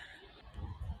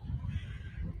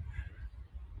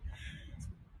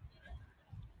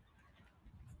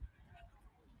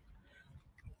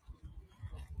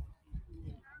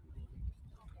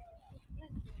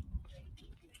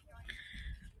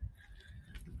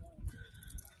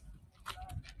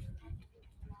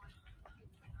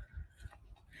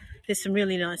 There's some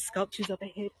really nice sculptures up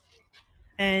ahead,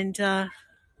 and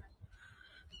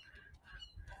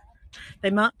they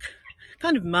mark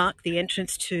the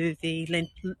entrance to the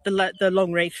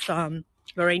Long Reef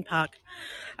Marine Park,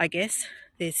 I guess.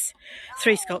 There's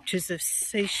 3 sculptures of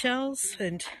seashells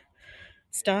and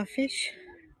starfish.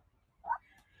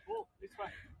 Oh, this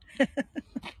way.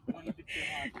 One a bit too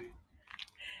hard.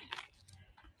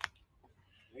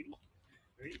 Ready?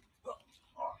 Ready?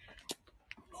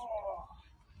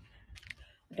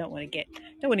 I don't want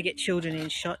to get children in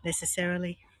shot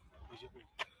necessarily.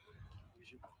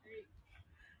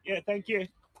 Yeah, thank you.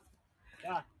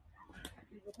 Yeah.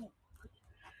 That's all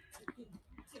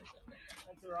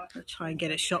right. I'll try and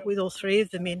get a shot with all 3 of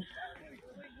them in.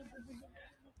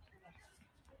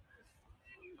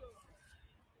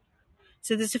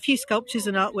 So there's a few sculptures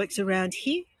and artworks around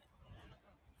here.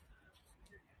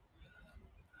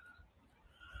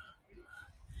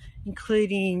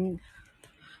 Including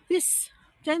this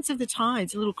Dance of the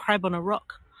Tides, a little crab on a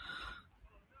rock.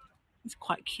 It's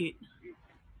quite cute.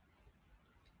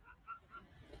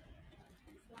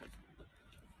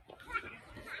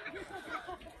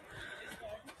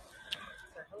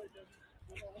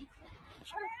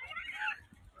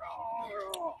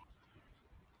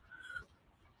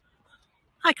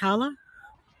 Hi, Carla.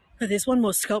 There's one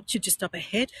more sculpture just up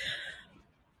ahead.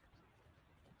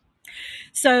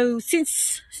 So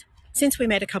since we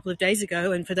met a couple of days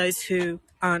ago, and for those who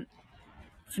aren't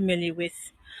familiar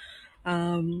with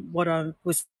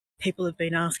people have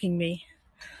been asking me,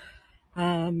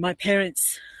 my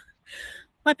parents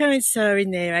are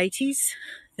in their 80s.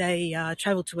 They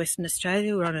travelled to Western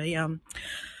Australia. We were on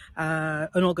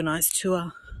an organised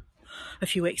tour a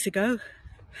few weeks ago,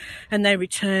 and they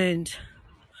returned.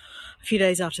 A few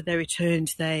days after they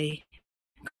returned, they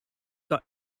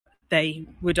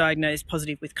were diagnosed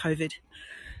positive with COVID,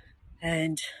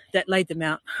 and that laid them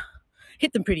out,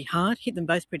 hit them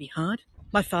both pretty hard.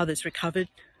 My father's recovered,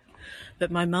 but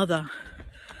my mother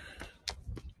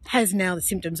has now the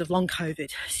symptoms of long COVID.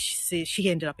 She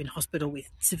ended up in hospital with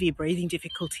severe breathing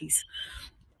difficulties,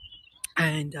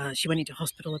 and she went into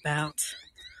hospital about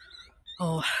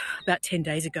about 10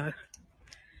 days ago.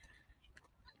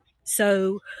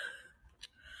 So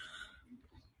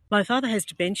my father has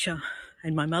dementia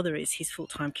and my mother is his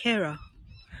full-time carer.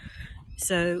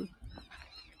 So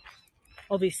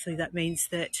obviously that means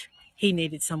that he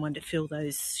needed someone to fill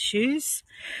those shoes.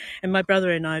 And my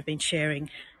brother and I have been sharing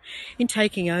in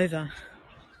taking over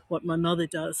what my mother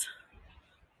does.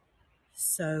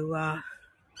 So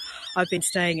I've been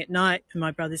staying at night and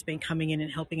my brother's been coming in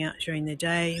and helping out during the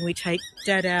day. And we take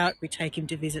Dad out, we take him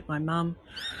to visit my mum.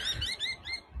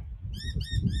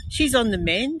 She's on the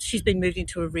mend. She's been moved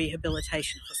into a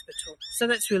rehabilitation hospital. So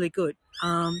that's really good.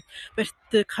 But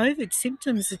the COVID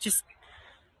symptoms are just,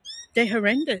 they're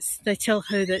horrendous. They tell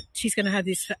her that she's going to have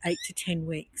this for 8 to 10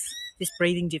 weeks, this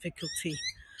breathing difficulty.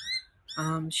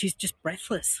 She's just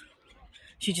breathless.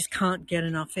 She just can't get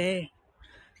enough air.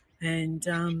 And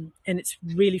it's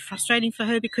really frustrating for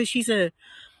her because she's a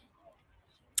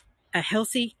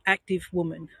healthy, active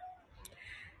woman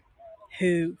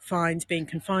who finds being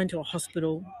confined to a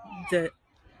hospital the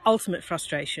ultimate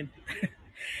frustration.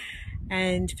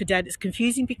 And for Dad, it's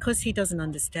confusing because he doesn't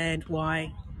understand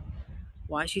why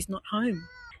she's not home.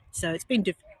 So it's been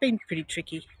pretty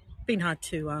tricky, been hard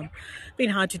to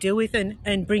deal with,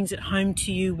 and brings it home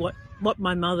to you what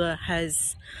my mother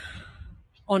has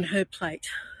on her plate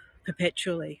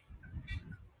perpetually.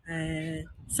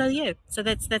 So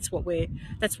that's what we're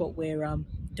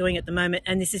doing at the moment,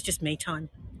 and this is just me time.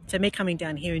 So me coming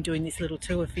down here and doing this little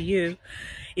tour for you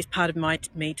is part of my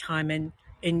me time,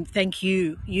 and thank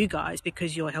you guys,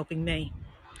 because you're helping me.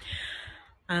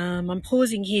 I'm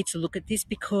pausing here to look at this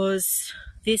because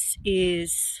this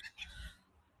is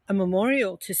a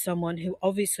memorial to someone who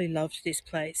obviously loved this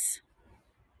place,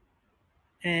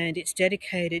 and it's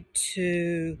dedicated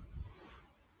to,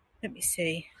 let me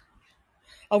see,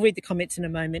 I'll read the comments in a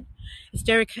moment. It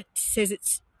says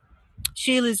it's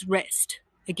Sheila's Rest,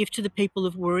 a gift to the people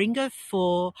of Warringah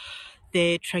for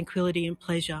their tranquility and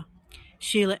pleasure.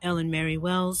 Sheila Ellen Mary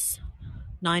Wells,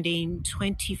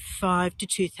 1925 to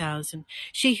 2000.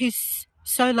 She who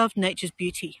so loved nature's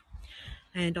beauty.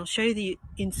 And I'll show you the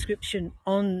inscription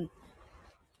on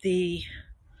the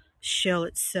shell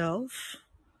itself.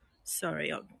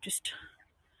 Sorry, I'll just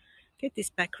get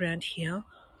this background here.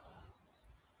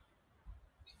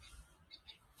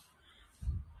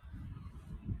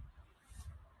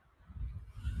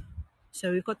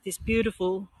 So we've got this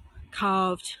beautiful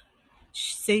carved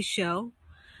seashell,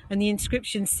 and the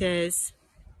inscription says,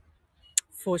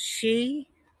 for she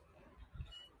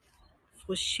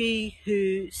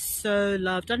who so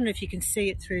loved, I don't know if you can see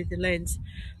it through the lens,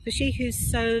 for she who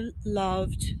so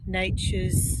loved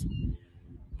nature's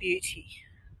beauty.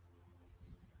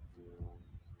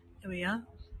 There we are.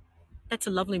 That's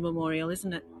a lovely memorial,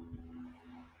 isn't it?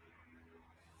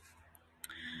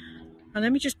 And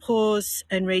let me just pause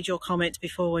and read your comments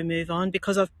before we move on,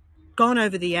 because I've gone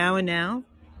over the hour now,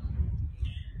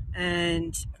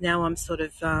 and now I'm sort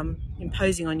of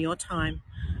imposing on your time.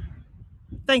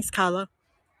 Thanks, Carla.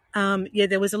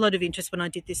 There was a lot of interest when I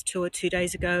did this tour 2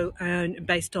 days ago, and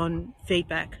based on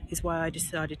feedback is why I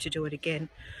decided to do it again.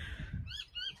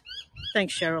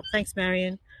 Thanks, Cheryl. Thanks,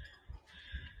 Marion.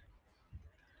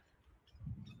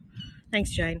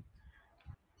 Thanks, Jane.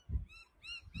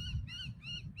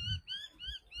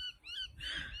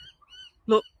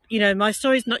 Look, my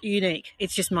story's not unique.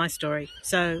 It's just my story.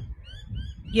 So,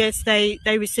 yes, they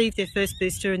received their first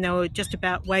booster and they were just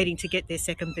about waiting to get their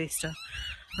second booster.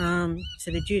 So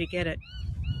they're due to get it.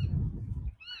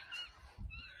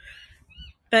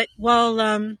 But while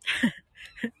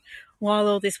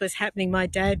all this was happening, my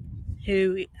dad,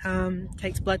 who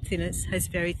takes blood thinners, has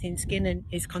very thin skin and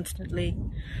is constantly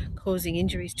causing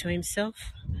injuries to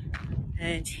himself.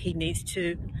 And he needs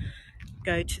to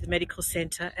go to the medical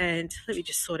centre. And let me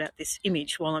just sort out this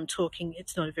image while I'm talking.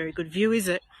 It's not a very good view, is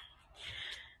it?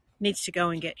 Needs to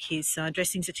go and get his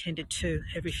dressings attended to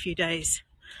every few days.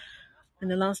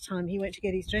 And the last time he went to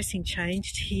get his dressing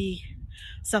changed, he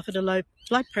suffered a low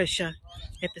blood pressure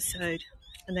episode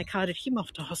and they carted him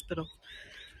off to hospital.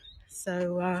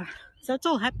 So it's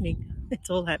all happening. It's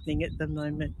all happening at the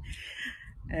moment.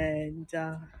 And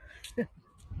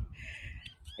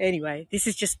anyway, this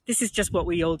is just what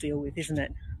we all deal with, isn't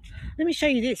it? Let me show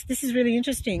you this. This is really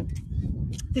interesting.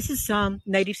 This is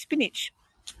native spinach.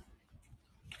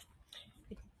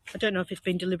 I don't know if it's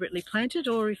been deliberately planted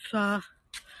or if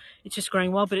it's just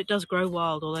growing wild, but it does grow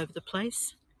wild all over the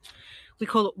place. We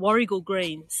call it warrigal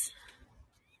greens,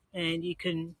 and you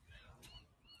can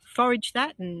forage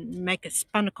that and make a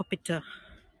spanakopita.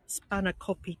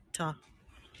 Spanakopita.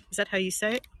 Is that how you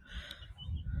say it?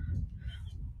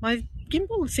 My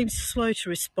gimbal seems slow to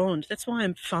respond. That's why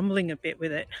I'm fumbling a bit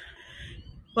with it.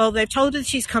 Well, they've told her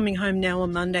she's coming home now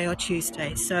on Monday or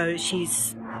Tuesday, so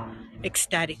she's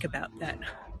ecstatic about that.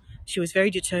 She was very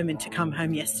determined to come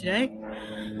home yesterday.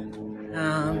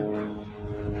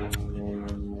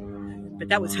 But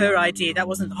that was her idea. That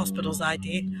wasn't the hospital's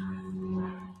idea.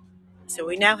 So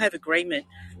we now have agreement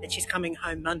that she's coming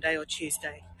home Monday or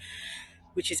Tuesday,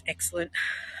 which is excellent.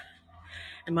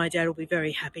 And my dad will be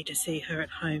very happy to see her at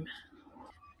home.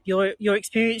 Your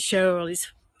experience, Cheryl,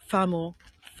 is far more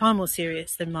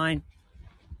serious than mine,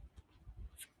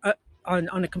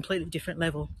 on a completely different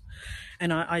level.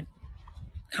 And I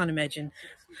can't imagine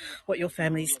what your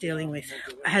family's dealing with,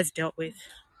 has dealt with.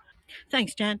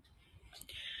 Thanks, Jan.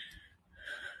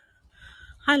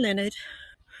 Hi, Leonard.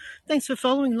 Thanks for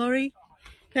following, Laurie.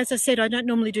 As I said, I don't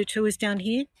normally do tours down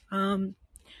here.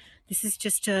 This is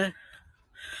just a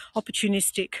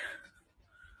opportunistic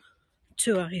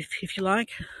tour, if you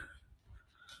like,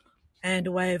 and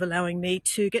a way of allowing me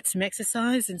to get some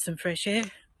exercise and some fresh air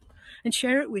and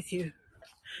share it with you.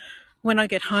 When I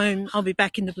get home, I'll be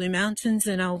back in the Blue Mountains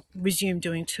and I'll resume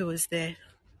doing tours there.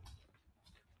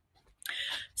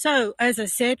 So, as I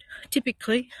said,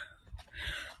 typically,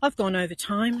 I've gone over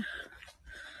time.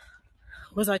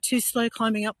 Was I too slow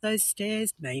climbing up those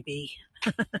stairs? Maybe.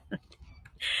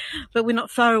 But we're not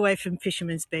far away from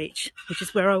Fisherman's Beach, which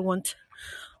is where I want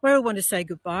to say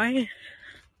goodbye.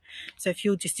 So if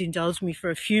you'll just indulge me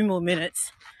for a few more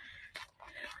minutes,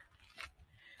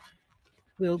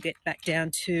 we'll get back down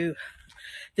to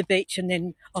the beach and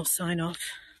then I'll sign off.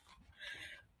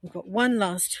 We've got one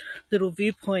last little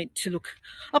viewpoint to look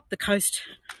up the coast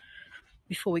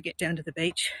before we get down to the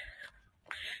beach.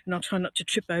 And I'll try not to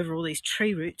trip over all these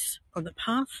tree roots on the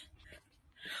path.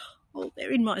 Oh,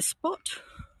 they're in my spot.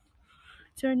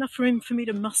 Is there enough room for me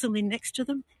to muscle in next to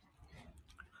them?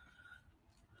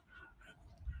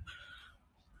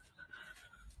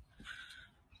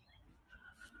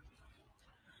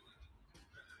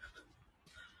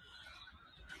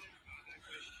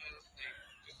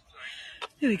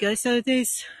 There we go. So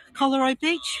there's Colorado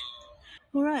Beach.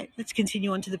 All right, let's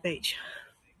continue on to the beach.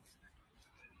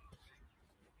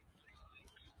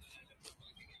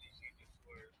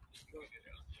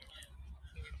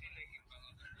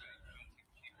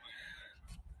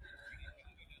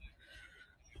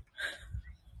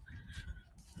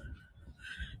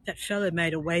 That fellow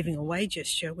made a waving away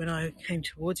gesture when I came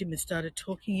towards him and started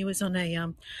talking. He was on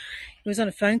a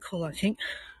phone call, I think.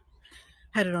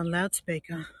 Had it on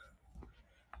loudspeaker.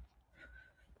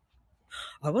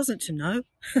 I wasn't to know.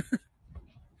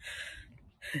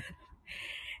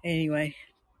 Anyway,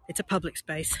 it's a public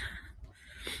space.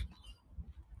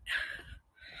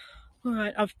 All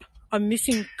right, I'm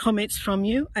missing comments from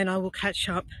you, and I will catch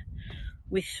up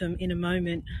with them in a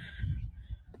moment.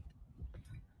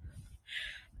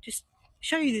 Just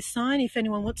show you this sign if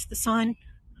anyone wants the sign.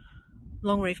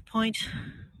 Long Reef Point.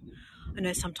 I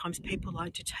know sometimes people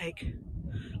like to take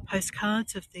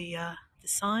postcards of the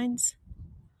signs.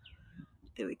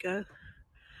 There we go.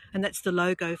 And that's the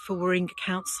logo for Warringah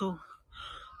Council,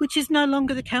 which is no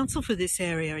longer the council for this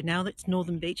area. Now that's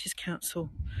Northern Beaches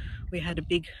Council. We had a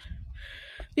big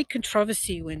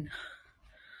controversy when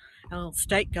our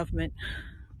state government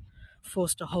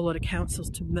forced a whole lot of councils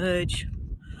to merge.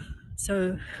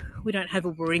 So we don't have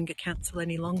a Warringah Council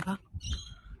any longer.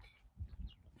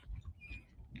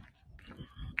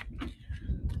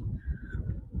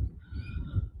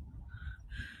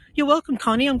 You're welcome,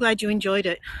 Connie. I'm glad you enjoyed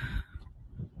it.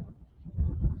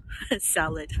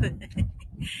 Salad.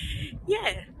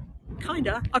 Yeah,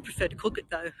 kinda. I prefer to cook it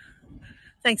though.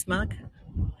 Thanks, Mark.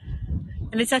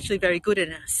 And it's actually very good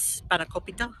in a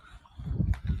spanakopita.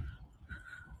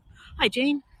 Hi,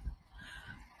 Jean.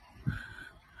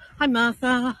 Hi,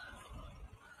 Martha.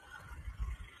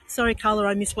 Sorry, Carla,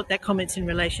 I missed what that comment's in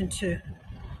relation to.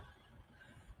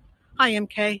 Hi,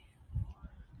 MK.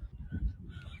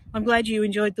 I'm glad you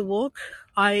enjoyed the walk.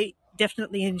 I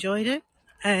definitely enjoyed it.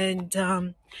 And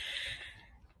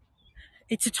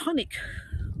it's a tonic.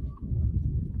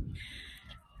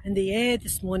 And the air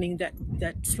this morning, that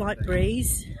slight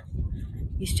breeze,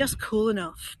 is just cool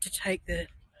enough to take the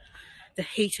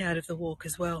heat out of the walk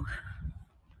as well.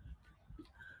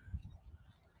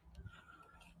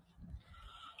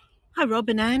 Hi, Rob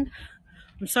and Anne.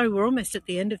 I'm sorry, we're almost at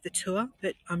the end of the tour,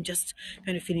 but I'm just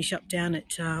going to finish up down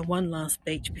at one last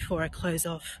beach before I close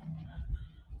off.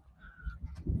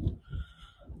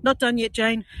 Not done yet,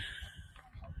 Jane.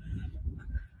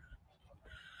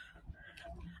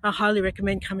 I highly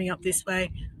recommend coming up this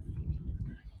way.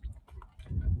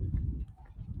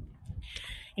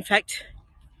 In fact,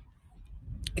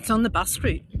 it's on the bus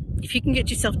route. If you can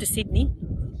get yourself to Sydney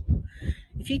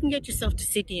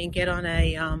and get on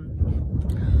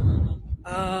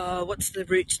What's the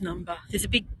route number? There's a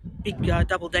big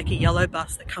double-decker yellow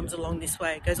bus that comes along this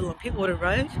way. It goes along Pittwater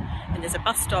Road, and there's a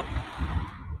bus stop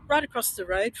right across the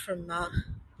road from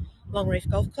Long Reef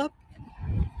Golf Club,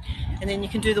 and then you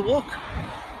can do the walk.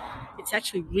 It's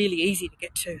actually really easy to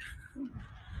get to,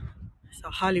 so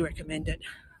I highly recommend it.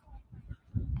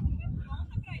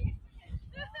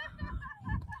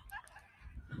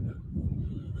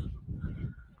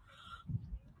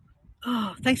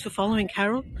 Oh, thanks for following,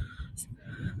 Carol.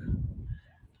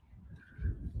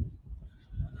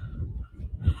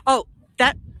 Oh,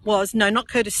 that was not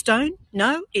Curtis Stone.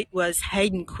 No, it was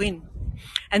Hayden Quinn,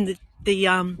 and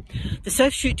the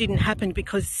surf shoot didn't happen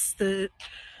because there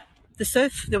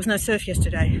was no surf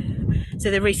yesterday,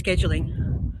 so they're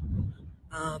rescheduling.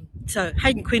 So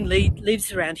Hayden Quinn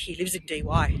lives around here, lives in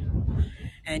DY,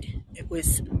 and it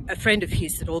was a friend of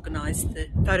his that organised the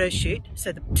photo shoot.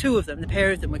 So the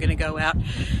pair of them, were going to go out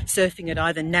surfing at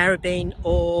either Narrabeen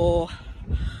or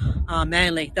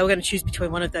Manly. They were going to choose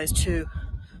between one of those two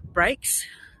breaks,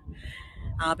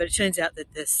 but it turns out that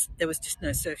there was just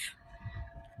no surf,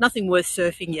 nothing worth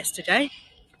surfing yesterday.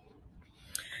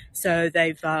 So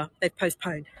they've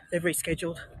postponed, they've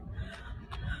rescheduled.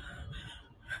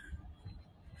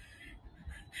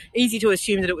 Easy to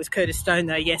assume that it was Curtis Stone,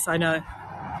 though. Yes, I know.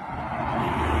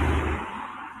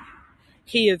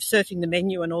 He of surfing the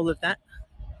menu and all of that.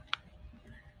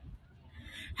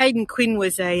 Hayden Quinn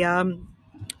was a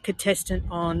contestant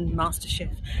on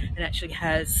MasterChef, and actually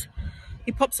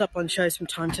he pops up on shows from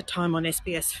time to time on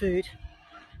SBS Food,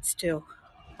 still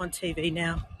on TV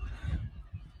now.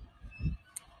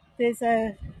 There's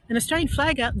an Australian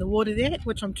flag out in the water there,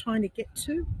 which I'm trying to get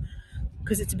to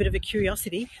because it's a bit of a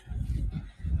curiosity.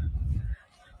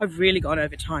 I've really gone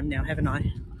over time now, haven't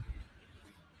I?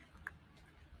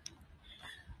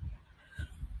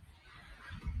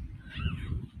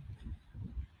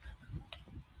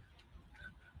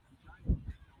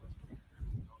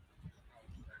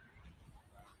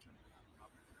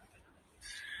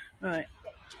 Right.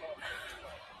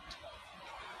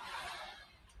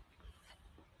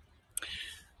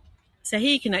 So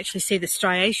here you can actually see the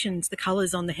striations, the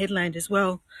colours on the headland as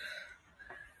well.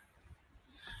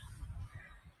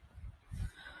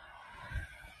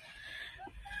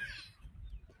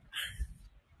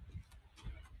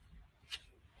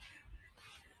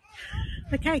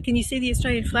 Okay, can you see the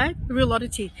Australian flag? A real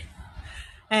oddity.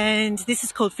 And this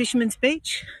is called Fisherman's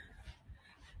Beach.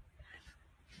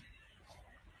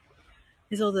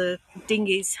 There's all the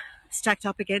dinghies stacked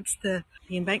up against the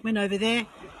embankment over there.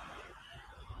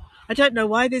 I don't know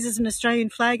why there's an Australian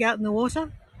flag out in the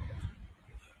water,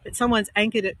 but someone's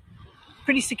anchored it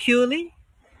pretty securely,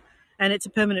 and it's a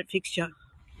permanent fixture.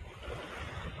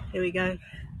 There we go.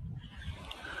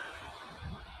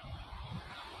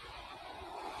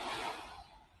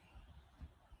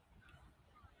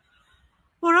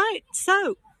 All right,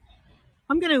 so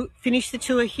I'm going to finish the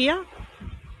tour here.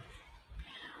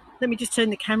 Let me just turn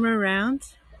the camera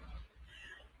around.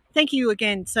 Thank you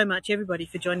again so much, everybody,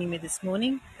 for joining me this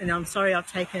morning. And I'm sorry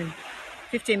I've taken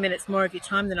 15 minutes more of your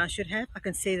time than I should have. I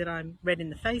can see that I'm red in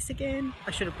the face again.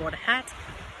 I should have brought a hat.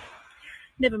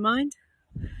 Never mind.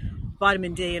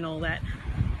 Vitamin D and all that.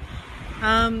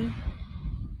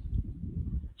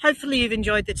 Hopefully you've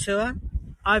enjoyed the tour.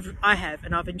 I have,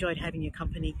 and I've enjoyed having your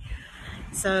company.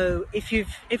 So if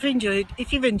you've enjoyed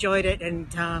it, and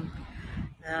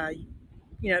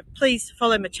please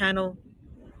follow my channel,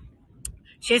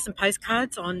 share some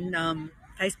postcards on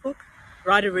Facebook,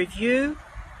 write a review,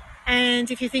 and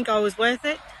if you think I was worth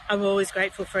it, I'm always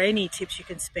grateful for any tips you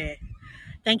can spare.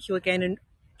 Thank you again, and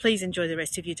please enjoy the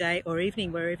rest of your day or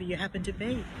evening wherever you happen to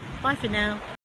be. Bye for now.